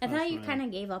 I Clash thought you Royale. kind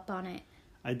of gave up on it.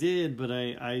 I did, but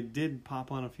I did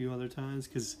pop on a few other times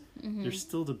because they're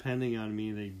still depending on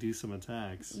me to do some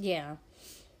attacks Yeah.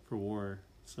 for war.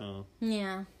 So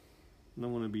Yeah. I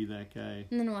don't want to be that guy.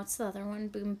 And then what's the other one?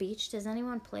 Boom Beach. Does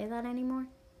anyone play that anymore?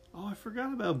 Oh, I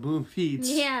forgot about Boom Beach.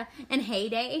 Yeah. And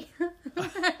Heyday.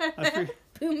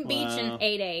 Boom Beach Wow. and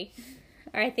Heyday.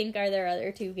 I think are their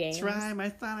other two games. That's right. I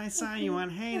thought I saw you on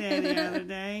Heyday the other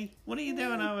day. What are you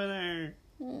doing over there?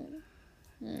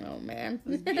 Oh, man.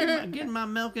 Getting my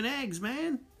milk and eggs,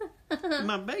 man. And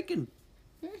my bacon.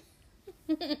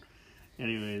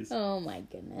 Anyways. Oh, my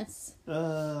goodness.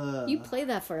 You You played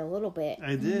that for a little bit.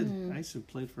 I did. I used to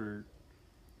play for,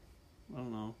 I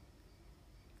don't know,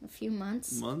 A few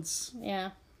months. months.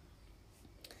 Yeah.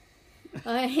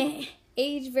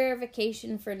 Age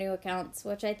verification for new accounts,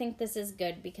 which I think this is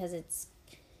good because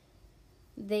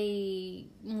they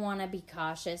want to be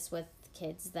cautious with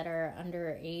kids that are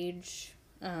underage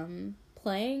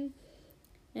playing.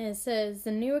 And it says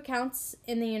the new accounts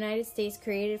in the United States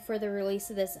created for the release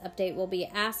of this update will be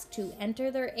asked to enter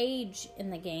their age in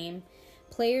the game.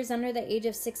 Players under the age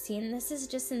of 16, this is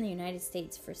just in the United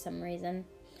States for some reason,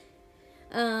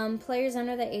 Players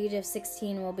under the age of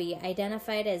 16 will be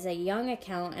identified as a young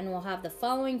account and will have the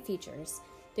following features.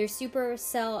 Their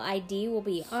Supercell ID will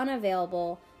be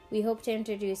unavailable. We hope to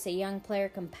introduce a young player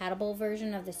compatible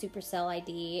version of the Supercell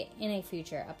ID in a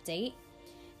future update.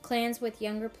 Clans with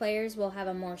younger players will have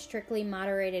a more strictly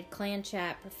moderated clan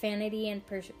chat. Profanity and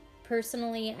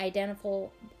personally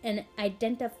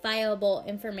identifiable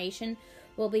information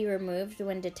will be removed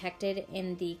when detected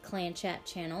in the clan chat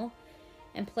channel.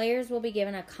 And players will be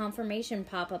given a confirmation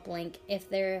pop-up link if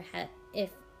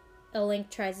a link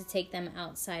tries to take them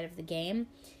outside of the game.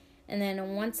 And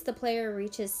then once the player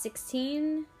reaches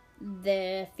 16,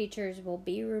 the features will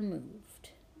be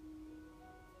removed.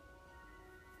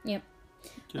 Yep.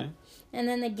 Okay. And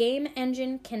then the game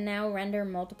engine can now render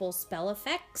multiple spell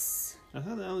effects. I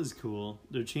thought that was cool.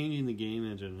 They're changing the game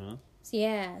engine, huh?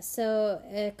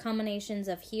 So combinations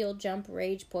of heal, jump,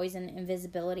 rage, poison,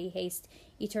 invisibility, haste,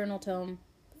 eternal tome,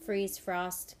 freeze,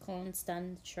 frost, clone,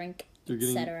 stun, shrink,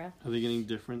 etc. Are they getting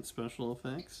different special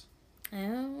effects? Oh,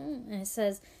 and it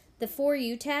says the For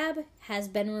You tab has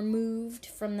been removed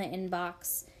from the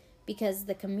inbox because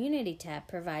the community tab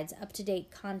provides up-to-date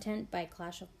content by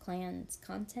Clash of Clans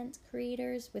content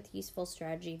creators with useful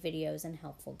strategy videos and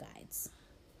helpful guides.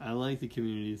 I like the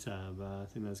community tab. I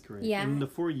think that's great. Yeah. And the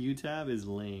For You tab is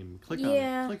lame. Click on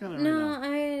it. Click on it right now. No,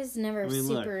 I was never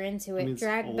super into it.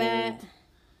 Dragbat.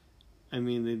 I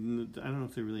mean, I don't know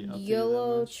if they really updated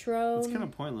YOLO that much. Trone. It's kind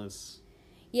of pointless.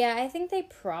 Yeah, I think they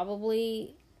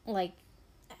probably,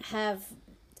 have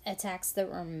attacks that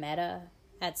were meta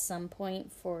at some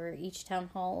point for each town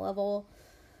hall level.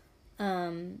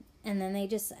 And then they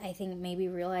just, I think, maybe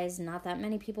realized not that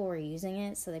many people were using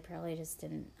it, so they probably just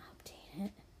didn't update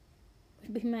it.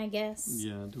 Would be my guess.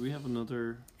 Yeah, do we have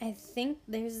another? I think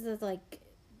there's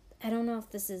I don't know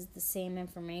if this is the same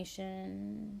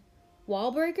information.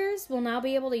 Wall breakers will now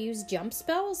be able to use jump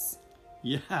spells?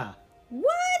 Yeah.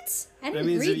 What? I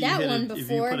didn't read that one before.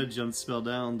 If you put a jump spell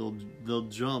down, they'll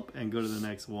jump and go to the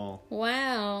next wall.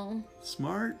 Wow.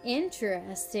 Smart.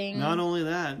 Interesting. Not only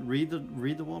that, read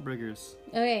the wall breakers.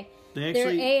 Okay. Their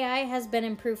AI has been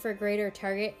improved for greater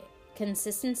target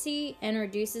consistency and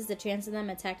reduces the chance of them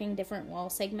attacking different wall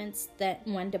segments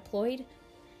when deployed.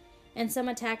 And some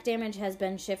attack damage has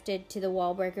been shifted to the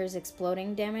wall breakers'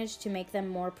 exploding damage to make them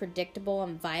more predictable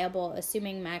and viable,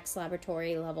 assuming max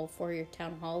laboratory level for your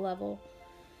town hall level.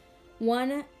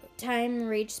 1-time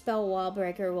rage spell wall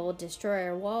breaker will destroy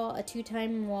a wall. A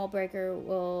 2-time wall breaker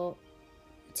will...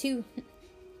 Two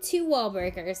wall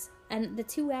breakers. And the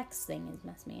 2x thing is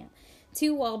messing me up.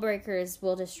 2 wall breakers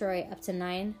will destroy up to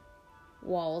 9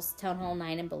 walls, town hall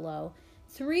 9 and below.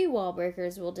 3 wall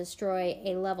breakers will destroy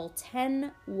a level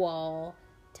 10 wall,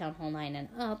 town hall 9 and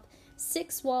up.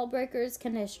 6 wall breakers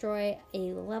can destroy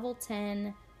a level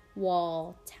 10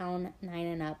 wall, town 9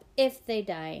 and up, if they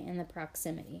die in the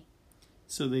proximity.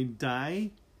 So they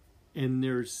die, and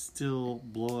there's still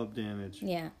blow-up damage.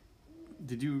 Yeah.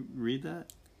 Did you read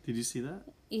that? Did you see that?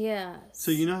 Yeah.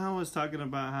 So you know how I was talking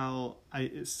about how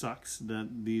it sucks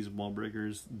that these wall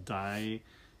breakers die,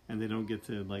 and they don't get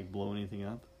to blow anything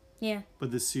up? Yeah. But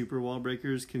the super wall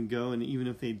breakers can go, and even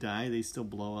if they die, they still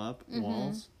blow up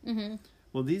walls. Mm-hmm.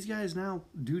 Well, these guys now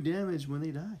do damage when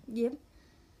they die. Yep.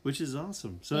 Which is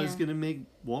awesome. So it's going to make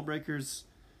wall breakers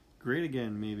great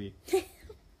again, maybe.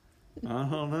 I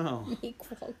don't know.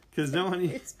 Because I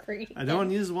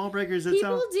don't use wall breakers at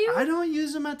People do. I don't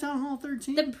use them at Town Hall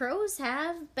 13. The pros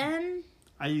have been.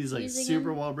 I use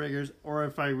super wall breakers, or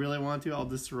if I really want to, I'll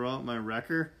just throw out my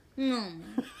wrecker.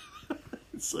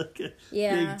 It's like a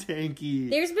big tanky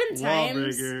There's been times wall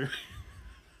breaker.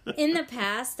 in the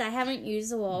past I haven't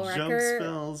used a wall wrecker. Jump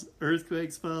spells,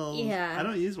 earthquake spells. Yeah. I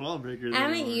don't use wall breakers I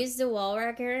haven't anymore. used a wall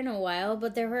wrecker in a while,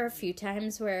 but there were a few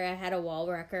times where I had a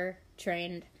wall wrecker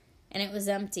trained and it was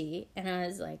empty, and I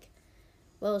was like,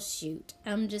 well, shoot,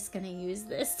 I'm just going to use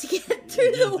this to get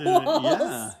through the walls.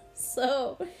 Yeah.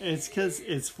 So it's because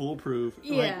it's foolproof.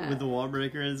 Yeah. With the wall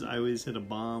breakers, I always hit a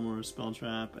bomb or a spell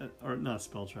trap, or not a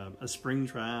spell trap, a spring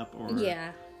trap or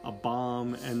a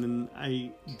bomb, and then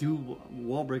I do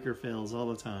wall breaker fails all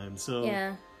the time. So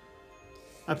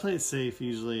I play it safe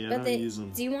usually. I don't use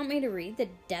them. Do you want me to read the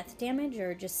death damage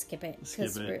or just skip it?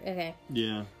 Skip it. Okay.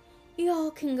 Yeah.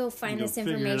 Y'all can go find this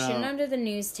information under the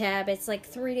news tab. It's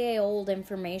 3-day-old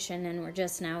information, and we're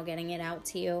just now getting it out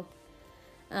to you.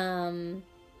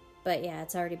 But yeah,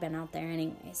 it's already been out there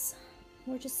anyways.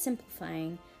 We're just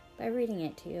simplifying by reading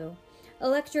it to you.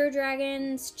 Electro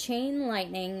Dragon's Chain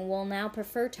Lightning will now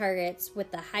prefer targets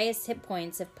with the highest hit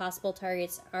points if possible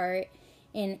targets are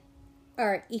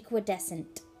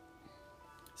equidistant.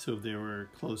 So if they were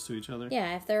close to each other?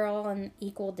 Yeah, if they're all on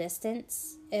equal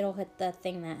distance, it'll hit the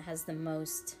thing that has the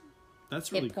most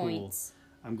That's really hit points.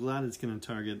 cool. I'm glad it's going to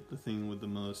target the thing with the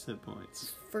most hit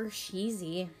points. For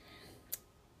cheesy.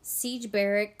 Siege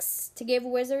barracks. To give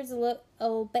wizards a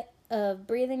little bit of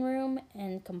breathing room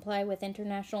and comply with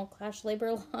international clash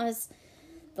labor laws,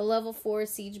 the level 4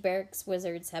 siege barracks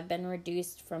wizards have been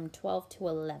reduced from 12 to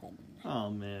 11. Oh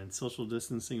man, social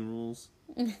distancing rules.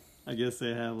 I guess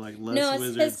they have like less No, it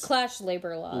wizards. says clash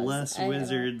labor laws. Less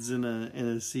wizards in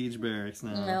a siege barracks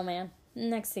now. No, man.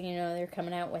 Next thing you know, they're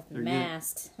coming out with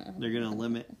masks. They're gonna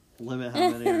limit how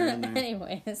many are in there.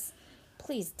 Anyways,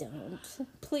 please don't.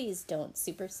 Please don't,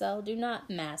 Supercell. Do not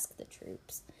mask the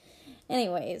troops.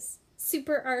 Anyways,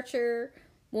 Super Archer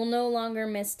will no longer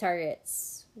miss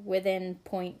targets within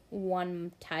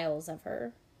 0.1 tiles of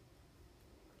her.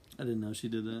 I didn't know she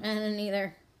did that. I didn't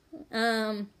either.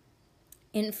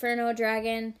 Inferno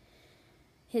Dragon,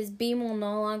 his beam will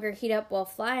no longer heat up while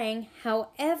flying.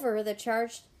 However, the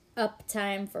charged up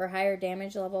time for higher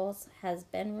damage levels has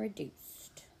been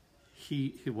reduced.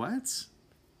 He what?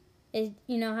 You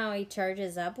know how he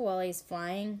charges up while he's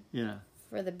flying? Yeah.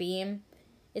 For the beam?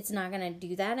 It's not going to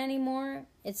do that anymore.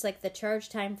 It's like the charge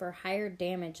time for higher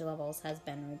damage levels has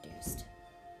been reduced.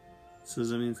 So does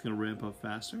that mean it's going to ramp up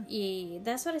faster? Yeah,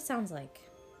 that's what it sounds like.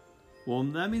 Well,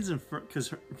 that means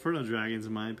because Inferno Dragons,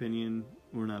 in my opinion,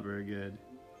 were not very good.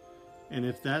 And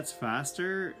if that's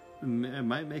faster, it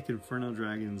might make Inferno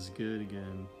Dragons good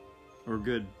again. Or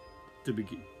good to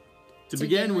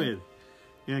begin with.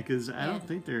 Yeah, because I don't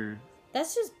think they're...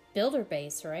 That's just builder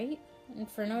base, right?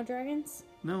 Inferno Dragons?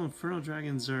 No, Inferno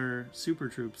Dragons are super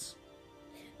troops.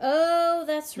 Oh,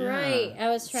 that's right. I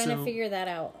was trying to figure that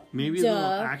out. Maybe they'll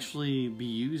actually be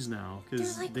used now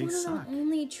because like they suck. They're one of the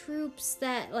only troops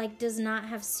that like does not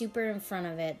have super in front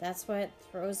of it. That's what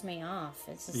throws me off.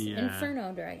 It's just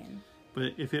Inferno Dragon.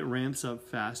 But if it ramps up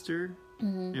faster,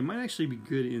 it might actually be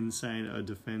good inside a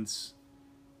defense,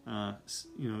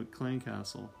 clan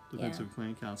castle, defensive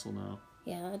clan castle now.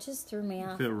 Yeah, that just threw me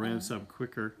off. If it ramps up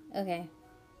quicker. Okay.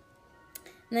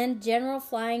 And then general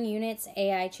flying units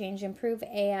AI change. Improve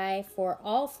AI for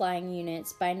all flying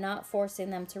units by not forcing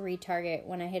them to retarget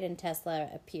when a hidden Tesla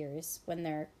appears when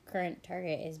their current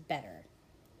target is better.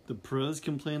 The pros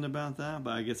complained about that,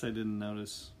 but I guess I didn't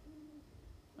notice.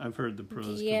 I've heard the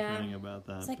pros complaining about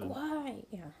that. It's like, why?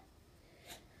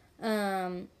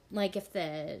 Yeah. Like if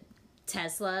the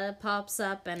Tesla pops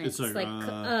up and it's like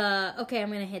okay,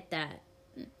 I'm going to hit that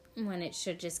when it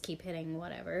should just keep hitting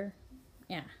whatever.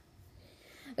 Yeah.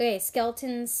 Okay,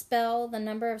 skeleton spell. The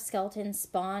number of skeletons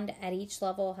spawned at each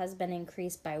level has been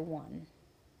increased by 1.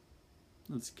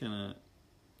 That's kind of...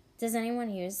 Does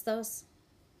anyone use those?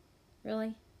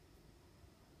 Really?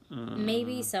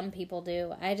 Maybe some people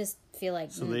do. I just feel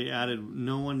like... So they added...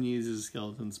 No one uses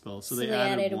skeleton spells. So they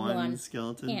added one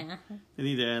skeleton? Yeah. They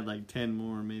need to add like 10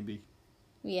 more, maybe.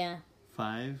 Yeah.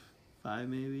 5? 5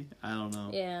 maybe? I don't know.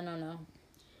 Yeah, I don't know.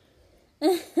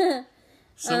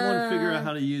 Someone figure out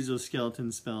how to use those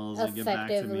skeleton spells and get back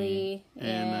to me.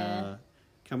 And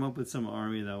come up with some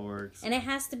army that works. And it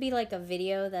has to be like a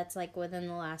video that's like within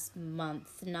the last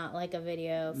month, not like a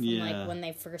video from like when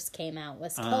they first came out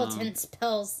with skeleton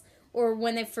spells or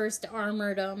when they first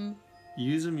armored them.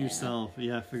 Use them yourself.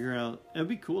 Yeah, figure out. It'd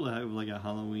be cool to have like a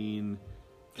Halloween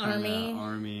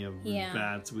army of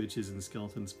bats, witches, and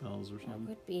skeleton spells or something. That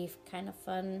would be kind of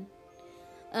fun.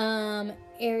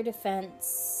 Air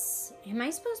defense. Am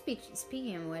I supposed to be,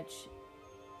 speaking of which,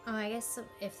 I guess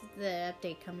if the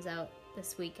update comes out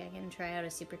this week, I can try out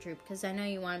a super troop, because I know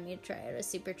you wanted me to try out a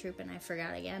super troop, and I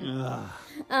forgot again.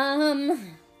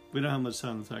 We don't have much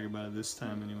time to talk about it this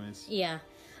time anyways. Yeah.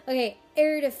 Okay,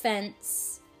 air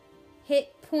defense.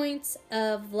 Hit points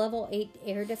of level 8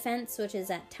 air defense, which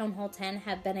is at Town Hall 10,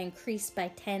 have been increased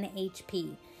by 10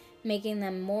 HP, making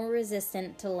them more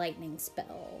resistant to lightning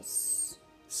spells.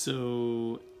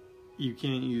 So... You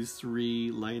can't use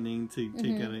 3 lightning to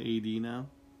take out an AD now?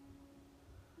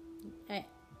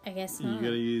 I guess not. You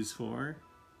gotta use 4?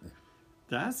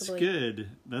 That's possibly good.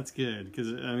 That's good.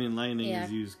 Because, I mean, lightning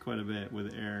is used quite a bit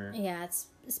with air. Yeah, it's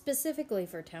specifically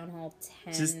for Town Hall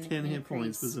 10. Just 10 hit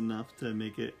points was enough to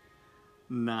make it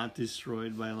not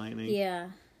destroyed by lightning. Yeah.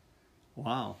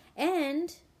 Wow.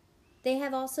 And they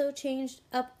have also changed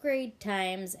upgrade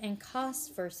times and costs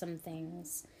for some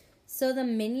things. So the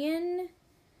minion...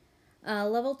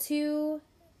 level 2,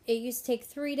 it used to take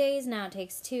 3 days, now it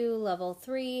takes 2. Level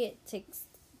 3, it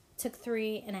took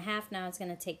 3.5, now it's going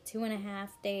to take 2.5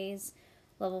 days.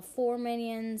 Level 4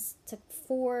 minions took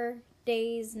 4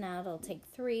 days, now it'll take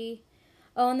 3.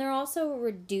 Oh, and they're also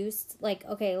reduced. Like,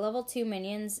 okay, level 2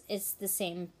 minions, it's the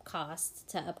same cost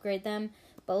to upgrade them.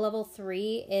 But level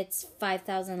 3, it's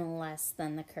 5,000 less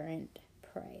than the current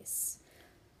price.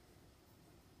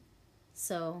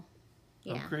 So,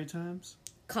 yeah. Upgrade times?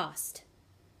 Cost.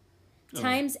 Oh.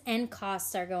 Times and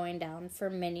costs are going down for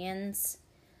minions.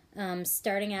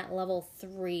 Starting at level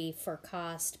 3 for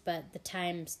cost, but the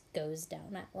times goes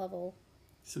down at level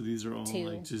So these are all 2.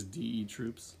 like just DE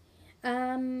troops?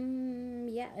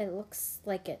 Yeah, it looks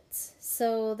like it.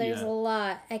 So there's a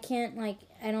lot. I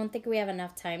don't think we have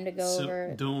enough time to go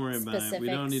over. Don't worry about it. We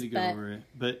don't need to go over it.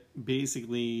 But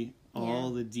basically, all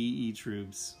Yeah. the DE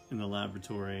troops in the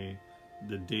laboratory,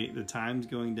 the time's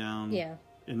going down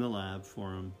in the lab for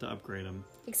them to upgrade them.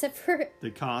 Except for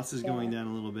The cost is going down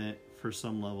a little bit for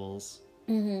some levels.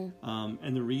 Mm-hmm.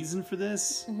 And the reason for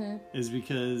this is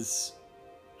because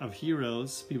of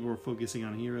heroes. People were focusing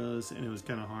on heroes, and it was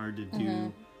kind of hard to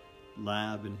do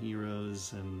lab and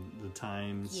heroes and the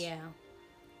times. Yeah.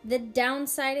 The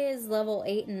downside is level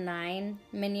 8 and 9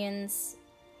 minions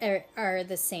are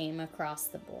the same across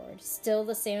the board. Still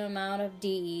the same amount of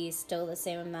DE, still the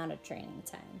same amount of training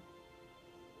time.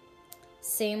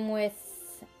 Same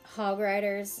with Hog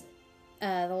Riders.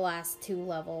 The last 2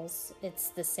 levels, it's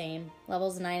the same.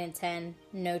 Levels 9 and 10,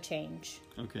 no change.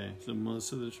 Okay, so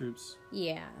most of the troops.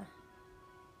 Yeah.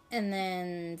 And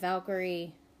then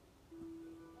Valkyrie,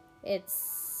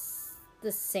 it's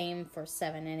the same for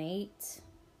 7 and 8.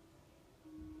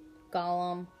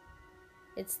 Golem,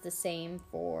 it's the same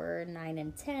for 9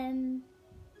 and 10.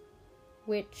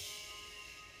 Which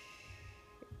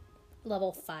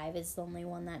level 5 is the only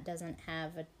one that doesn't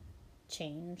have a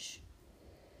change.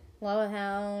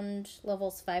 Lavahound,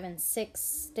 levels 5 and 6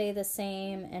 stay the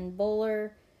same, and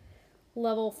Bowler,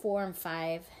 level 4 and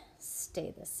 5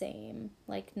 stay the same.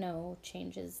 Like, no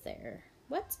changes there.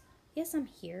 What? Yes, I'm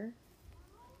here.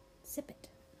 Sip it.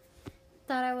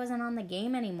 Thought I wasn't on the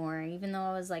game anymore, even though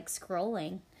I was, like,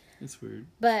 scrolling. It's weird.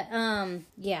 But,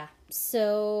 yeah.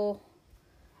 So,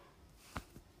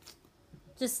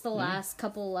 just the last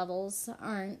couple levels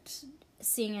aren't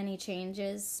seeing any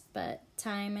changes, but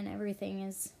time and everything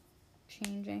is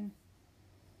changing.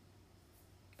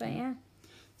 But yeah,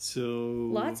 so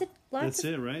that's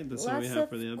it, right? That's all we have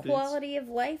for the updates. Quality of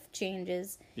life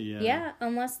changes. Yeah,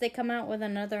 unless they come out with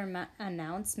another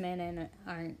announcement and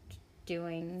aren't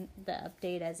doing the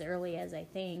update as early as I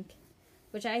think,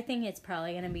 which I think it's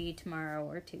probably going to be tomorrow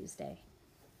or Tuesday.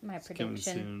 My prediction. It's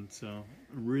coming soon, so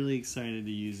I'm really excited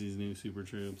to use these new super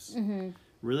troops.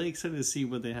 Really excited to see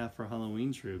what they have for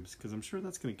Halloween troops, because I'm sure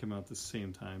that's going to come out at the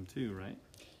same time too, right?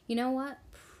 You know what?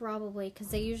 Probably, because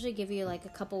they usually give you like a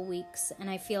couple weeks, and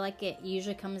I feel like it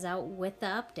usually comes out with the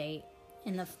update,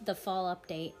 in the fall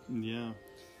update. Yeah.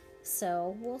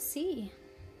 So, we'll see.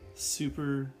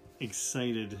 Super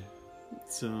excited.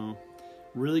 So,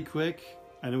 really quick,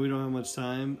 I know we don't have much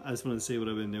time. I just want to say what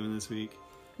I've been doing this week.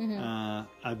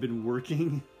 I've been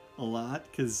working a lot,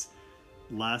 because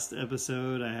last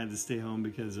episode I had to stay home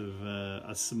because of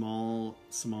a small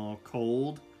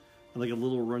cold. Like a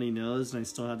little runny nose, and I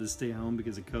still had to stay home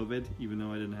because of COVID, even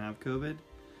though I didn't have COVID.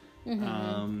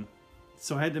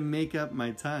 So I had to make up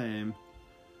my time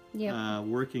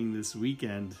working this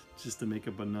weekend just to make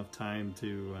up enough time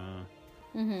to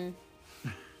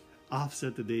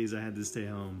offset the days I had to stay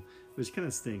home, which kind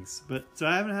of stinks. But so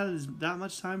I haven't had that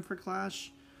much time for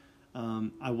Clash.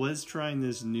 I was trying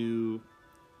this new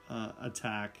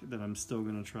attack that I'm still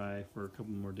going to try for a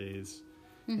couple more days.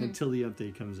 Until the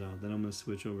update comes out, then I'm gonna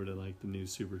switch over to like the new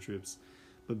super troops.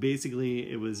 But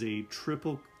basically, it was a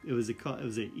triple. It was a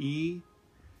E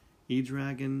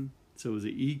dragon. So it was a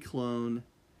E clone,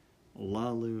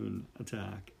 La Lune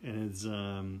attack, and it's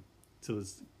so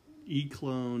it's E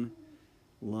clone,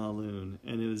 La Lune,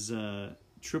 and it was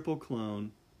triple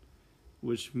clone,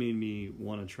 which made me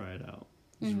want to try it out.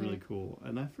 It was really cool,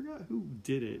 and I forgot who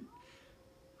did it,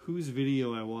 whose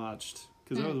video I watched.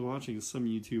 Because I was watching some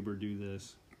YouTuber do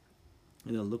this,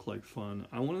 and it looked like fun.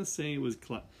 I want to say it was,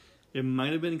 it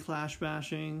might have been Clash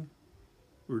Bashing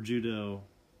or Judo,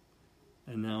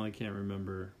 and now I can't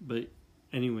remember. But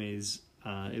anyways,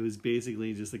 it was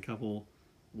basically just a couple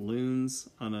loons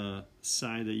on a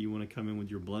side that you want to come in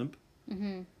with your blimp.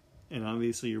 And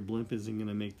obviously your blimp isn't going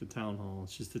to make the town hall.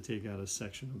 It's just to take out a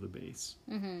section of the base.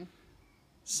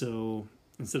 So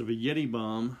instead of a Yeti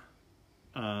bomb,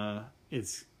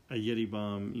 it's a Yeti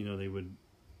bomb. You know, they would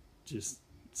just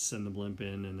send the blimp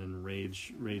in and then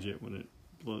rage it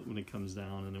when it comes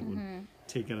down, and it would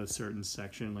take out a certain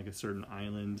section, like a certain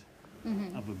island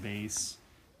of a base.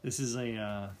 This is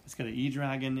it's got an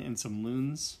E-Dragon and some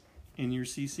loons in your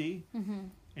CC.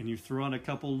 and you throw out a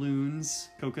couple loons,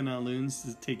 coconut loons,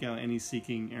 to take out any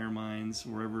seeking air mines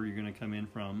wherever you're going to come in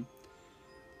from.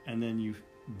 And then you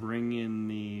bring in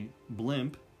the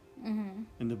blimp, and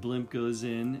the blimp goes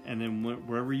in, and then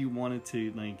wherever you want it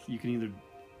to, like, you can either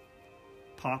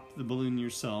pop the balloon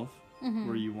yourself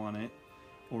where you want it,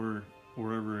 or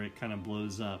wherever it kind of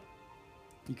blows up.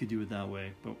 You could do it that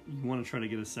way, but you want to try to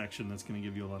get a section that's going to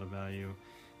give you a lot of value.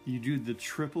 You do the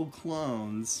triple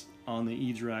clones on the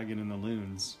E-Dragon and the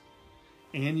loons,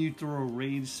 and you throw a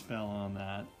rage spell on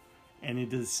that, and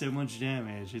it does so much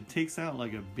damage. It takes out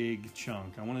like a big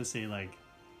chunk. I want to say like,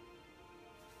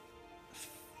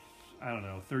 I don't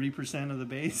know, 30% of the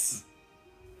base.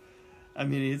 I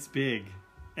mean, it's big.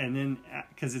 And then,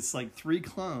 because it's like 3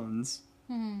 clones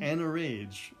and a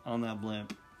rage on that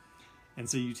blimp. And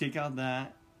so you take out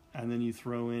that, and then you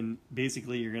throw in,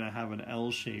 basically you're going to have an L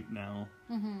shape now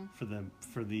for the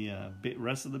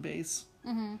rest of the base.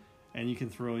 And you can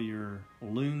throw your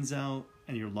loons out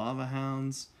and your lava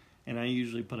hounds. And I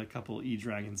usually put a couple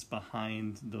E-Dragons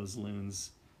behind those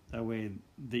loons. That way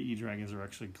the E-Dragons are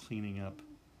actually cleaning up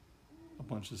a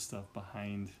bunch of stuff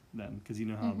behind them. Because you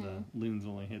know how the loons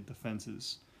only hit the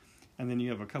fences. And then you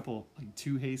have a couple, like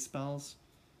 2 haste spells.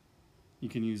 You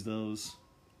can use those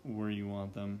where you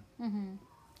want them.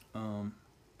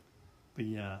 But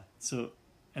yeah, so,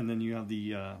 and then you have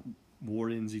the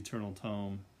Warden's Eternal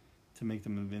Tome to make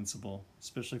them invincible,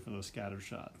 especially for those scatter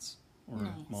shots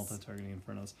or multi-targeting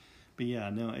infernos. But yeah,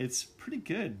 no, it's pretty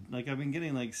good. Like, I've been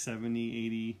getting like 70,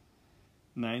 80,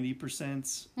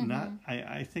 90%.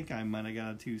 I think I might have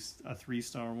got a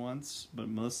 3-star once, but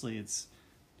mostly it's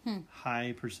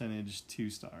high percentage 2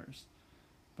 stars.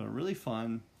 But really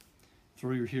fun.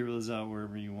 Throw your heroes out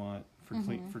wherever you want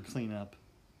for cleanup.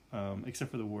 Except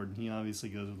for the Warden. He obviously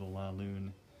goes with the La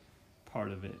Lune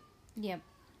part of it. Yep.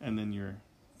 And then your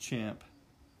champ.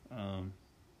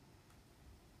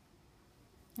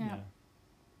 Yeah.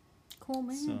 Cool,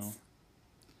 man. So,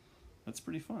 that's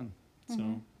pretty fun.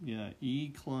 So, yeah,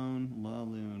 E-Clone La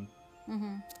Lune.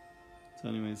 So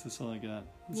anyways, that's all I got.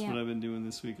 That's what I've been doing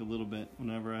this week a little bit,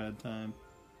 whenever I had time.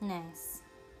 Nice.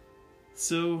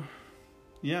 So,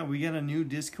 yeah, we got a new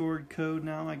Discord code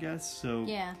now, I guess. So,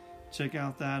 check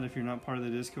out that if you're not part of the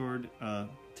Discord.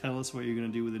 Tell us what you're going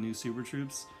to do with the new Super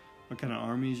Troops. What kind of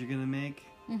armies you're going to make.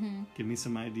 Give me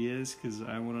some ideas, because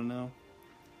I want to know.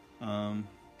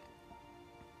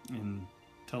 And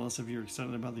tell us if you're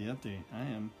excited about the update. I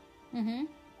am.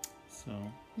 So.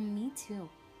 Me too.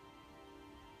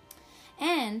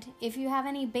 And if you have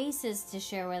any bases to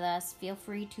share with us, feel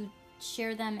free to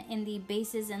share them in the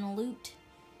bases and loot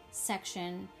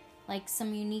section. Like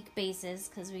some unique bases,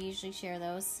 because we usually share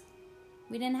those.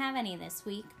 We didn't have any this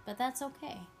week, but that's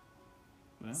okay.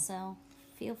 Well. So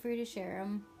feel free to share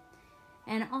them.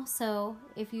 And also,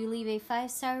 if you leave a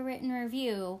 5-star written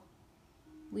review,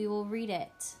 we will read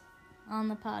it on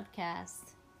the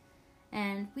podcast.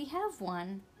 And we have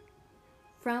one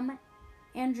from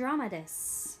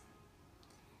Andromedus.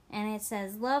 And it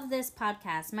says, "Love this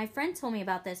podcast. My friend told me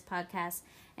about this podcast,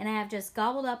 and I have just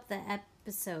gobbled up the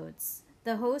episodes.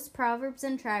 The hosts, Proverbs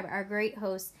and Tribe, are great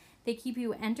hosts. They keep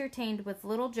you entertained with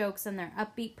little jokes and their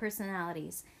upbeat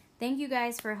personalities. Thank you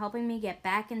guys for helping me get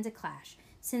back into Clash.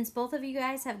 Since both of you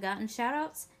guys have gotten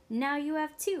shoutouts, now you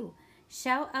have 2.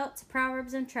 Shout out to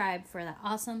Proverbs and Tribe for the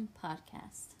awesome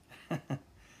podcast."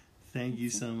 Thank you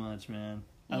so much, man.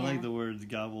 I like the words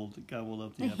gobbled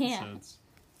up the episodes.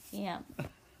 Yeah.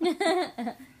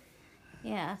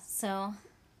 Yeah, so.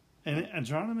 And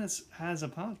Andromedus has a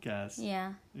podcast.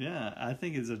 Yeah. Yeah, I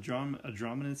think it's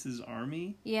Andromedus'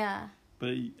 Army. Yeah.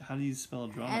 But how do you spell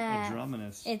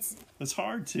Andromedus? It's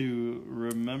hard to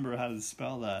remember how to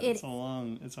spell that. It's a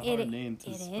hard name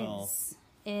to spell.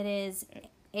 It is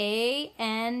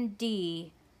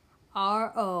Andromidus.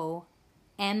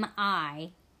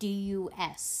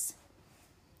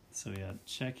 So yeah,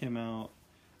 check him out.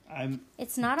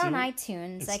 It's not on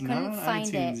iTunes. I couldn't find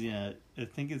it. It's not on iTunes yet. I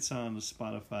think it's on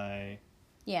Spotify.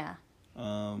 Yeah.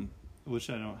 Which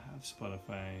I don't have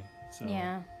Spotify. So.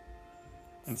 Yeah.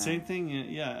 And same thing,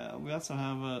 yeah, we also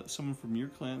have someone from your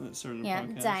clan that started a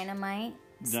podcast. Yeah, Dynamite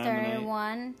started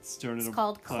one. It's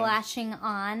called Clashing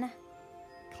On.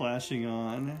 Clashing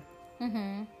On.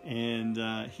 And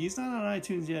he's not on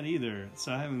iTunes yet either,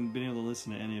 so I haven't been able to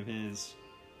listen to any of his.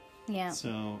 Yeah.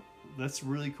 So that's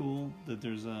really cool that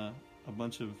there's a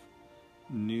bunch of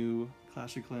new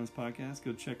Clash of Clans podcasts.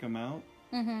 Go check them out.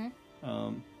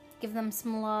 Give them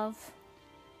some love.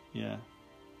 Yeah.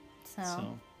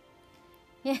 So.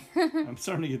 Yeah. I'm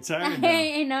starting to get tired now.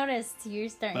 I noticed you're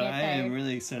starting to get tired. I am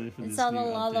really excited for this new update. It's all the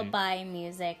lullaby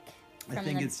music. I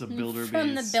think it's the builder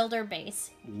from bass. the builder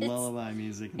bass. Lullaby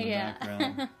music in the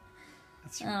background.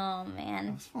 That's Oh I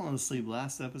man. was falling asleep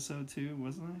last episode too,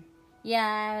 wasn't I?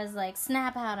 Yeah, I was like,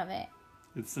 snap out of it.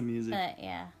 It's the music. But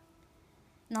yeah.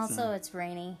 And also, So- it's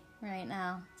rainy right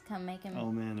now. It's kind of making me.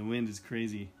 Oh man, the wind is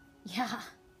crazy. Yeah.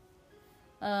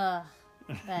 But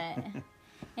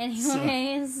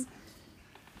anyways,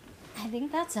 I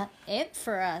think that's it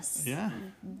for us Yeah.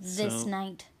 this So,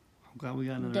 night. I'm glad we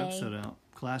got another Day. episode out.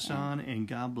 Clash on and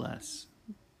God bless.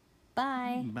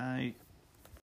 Bye. Bye.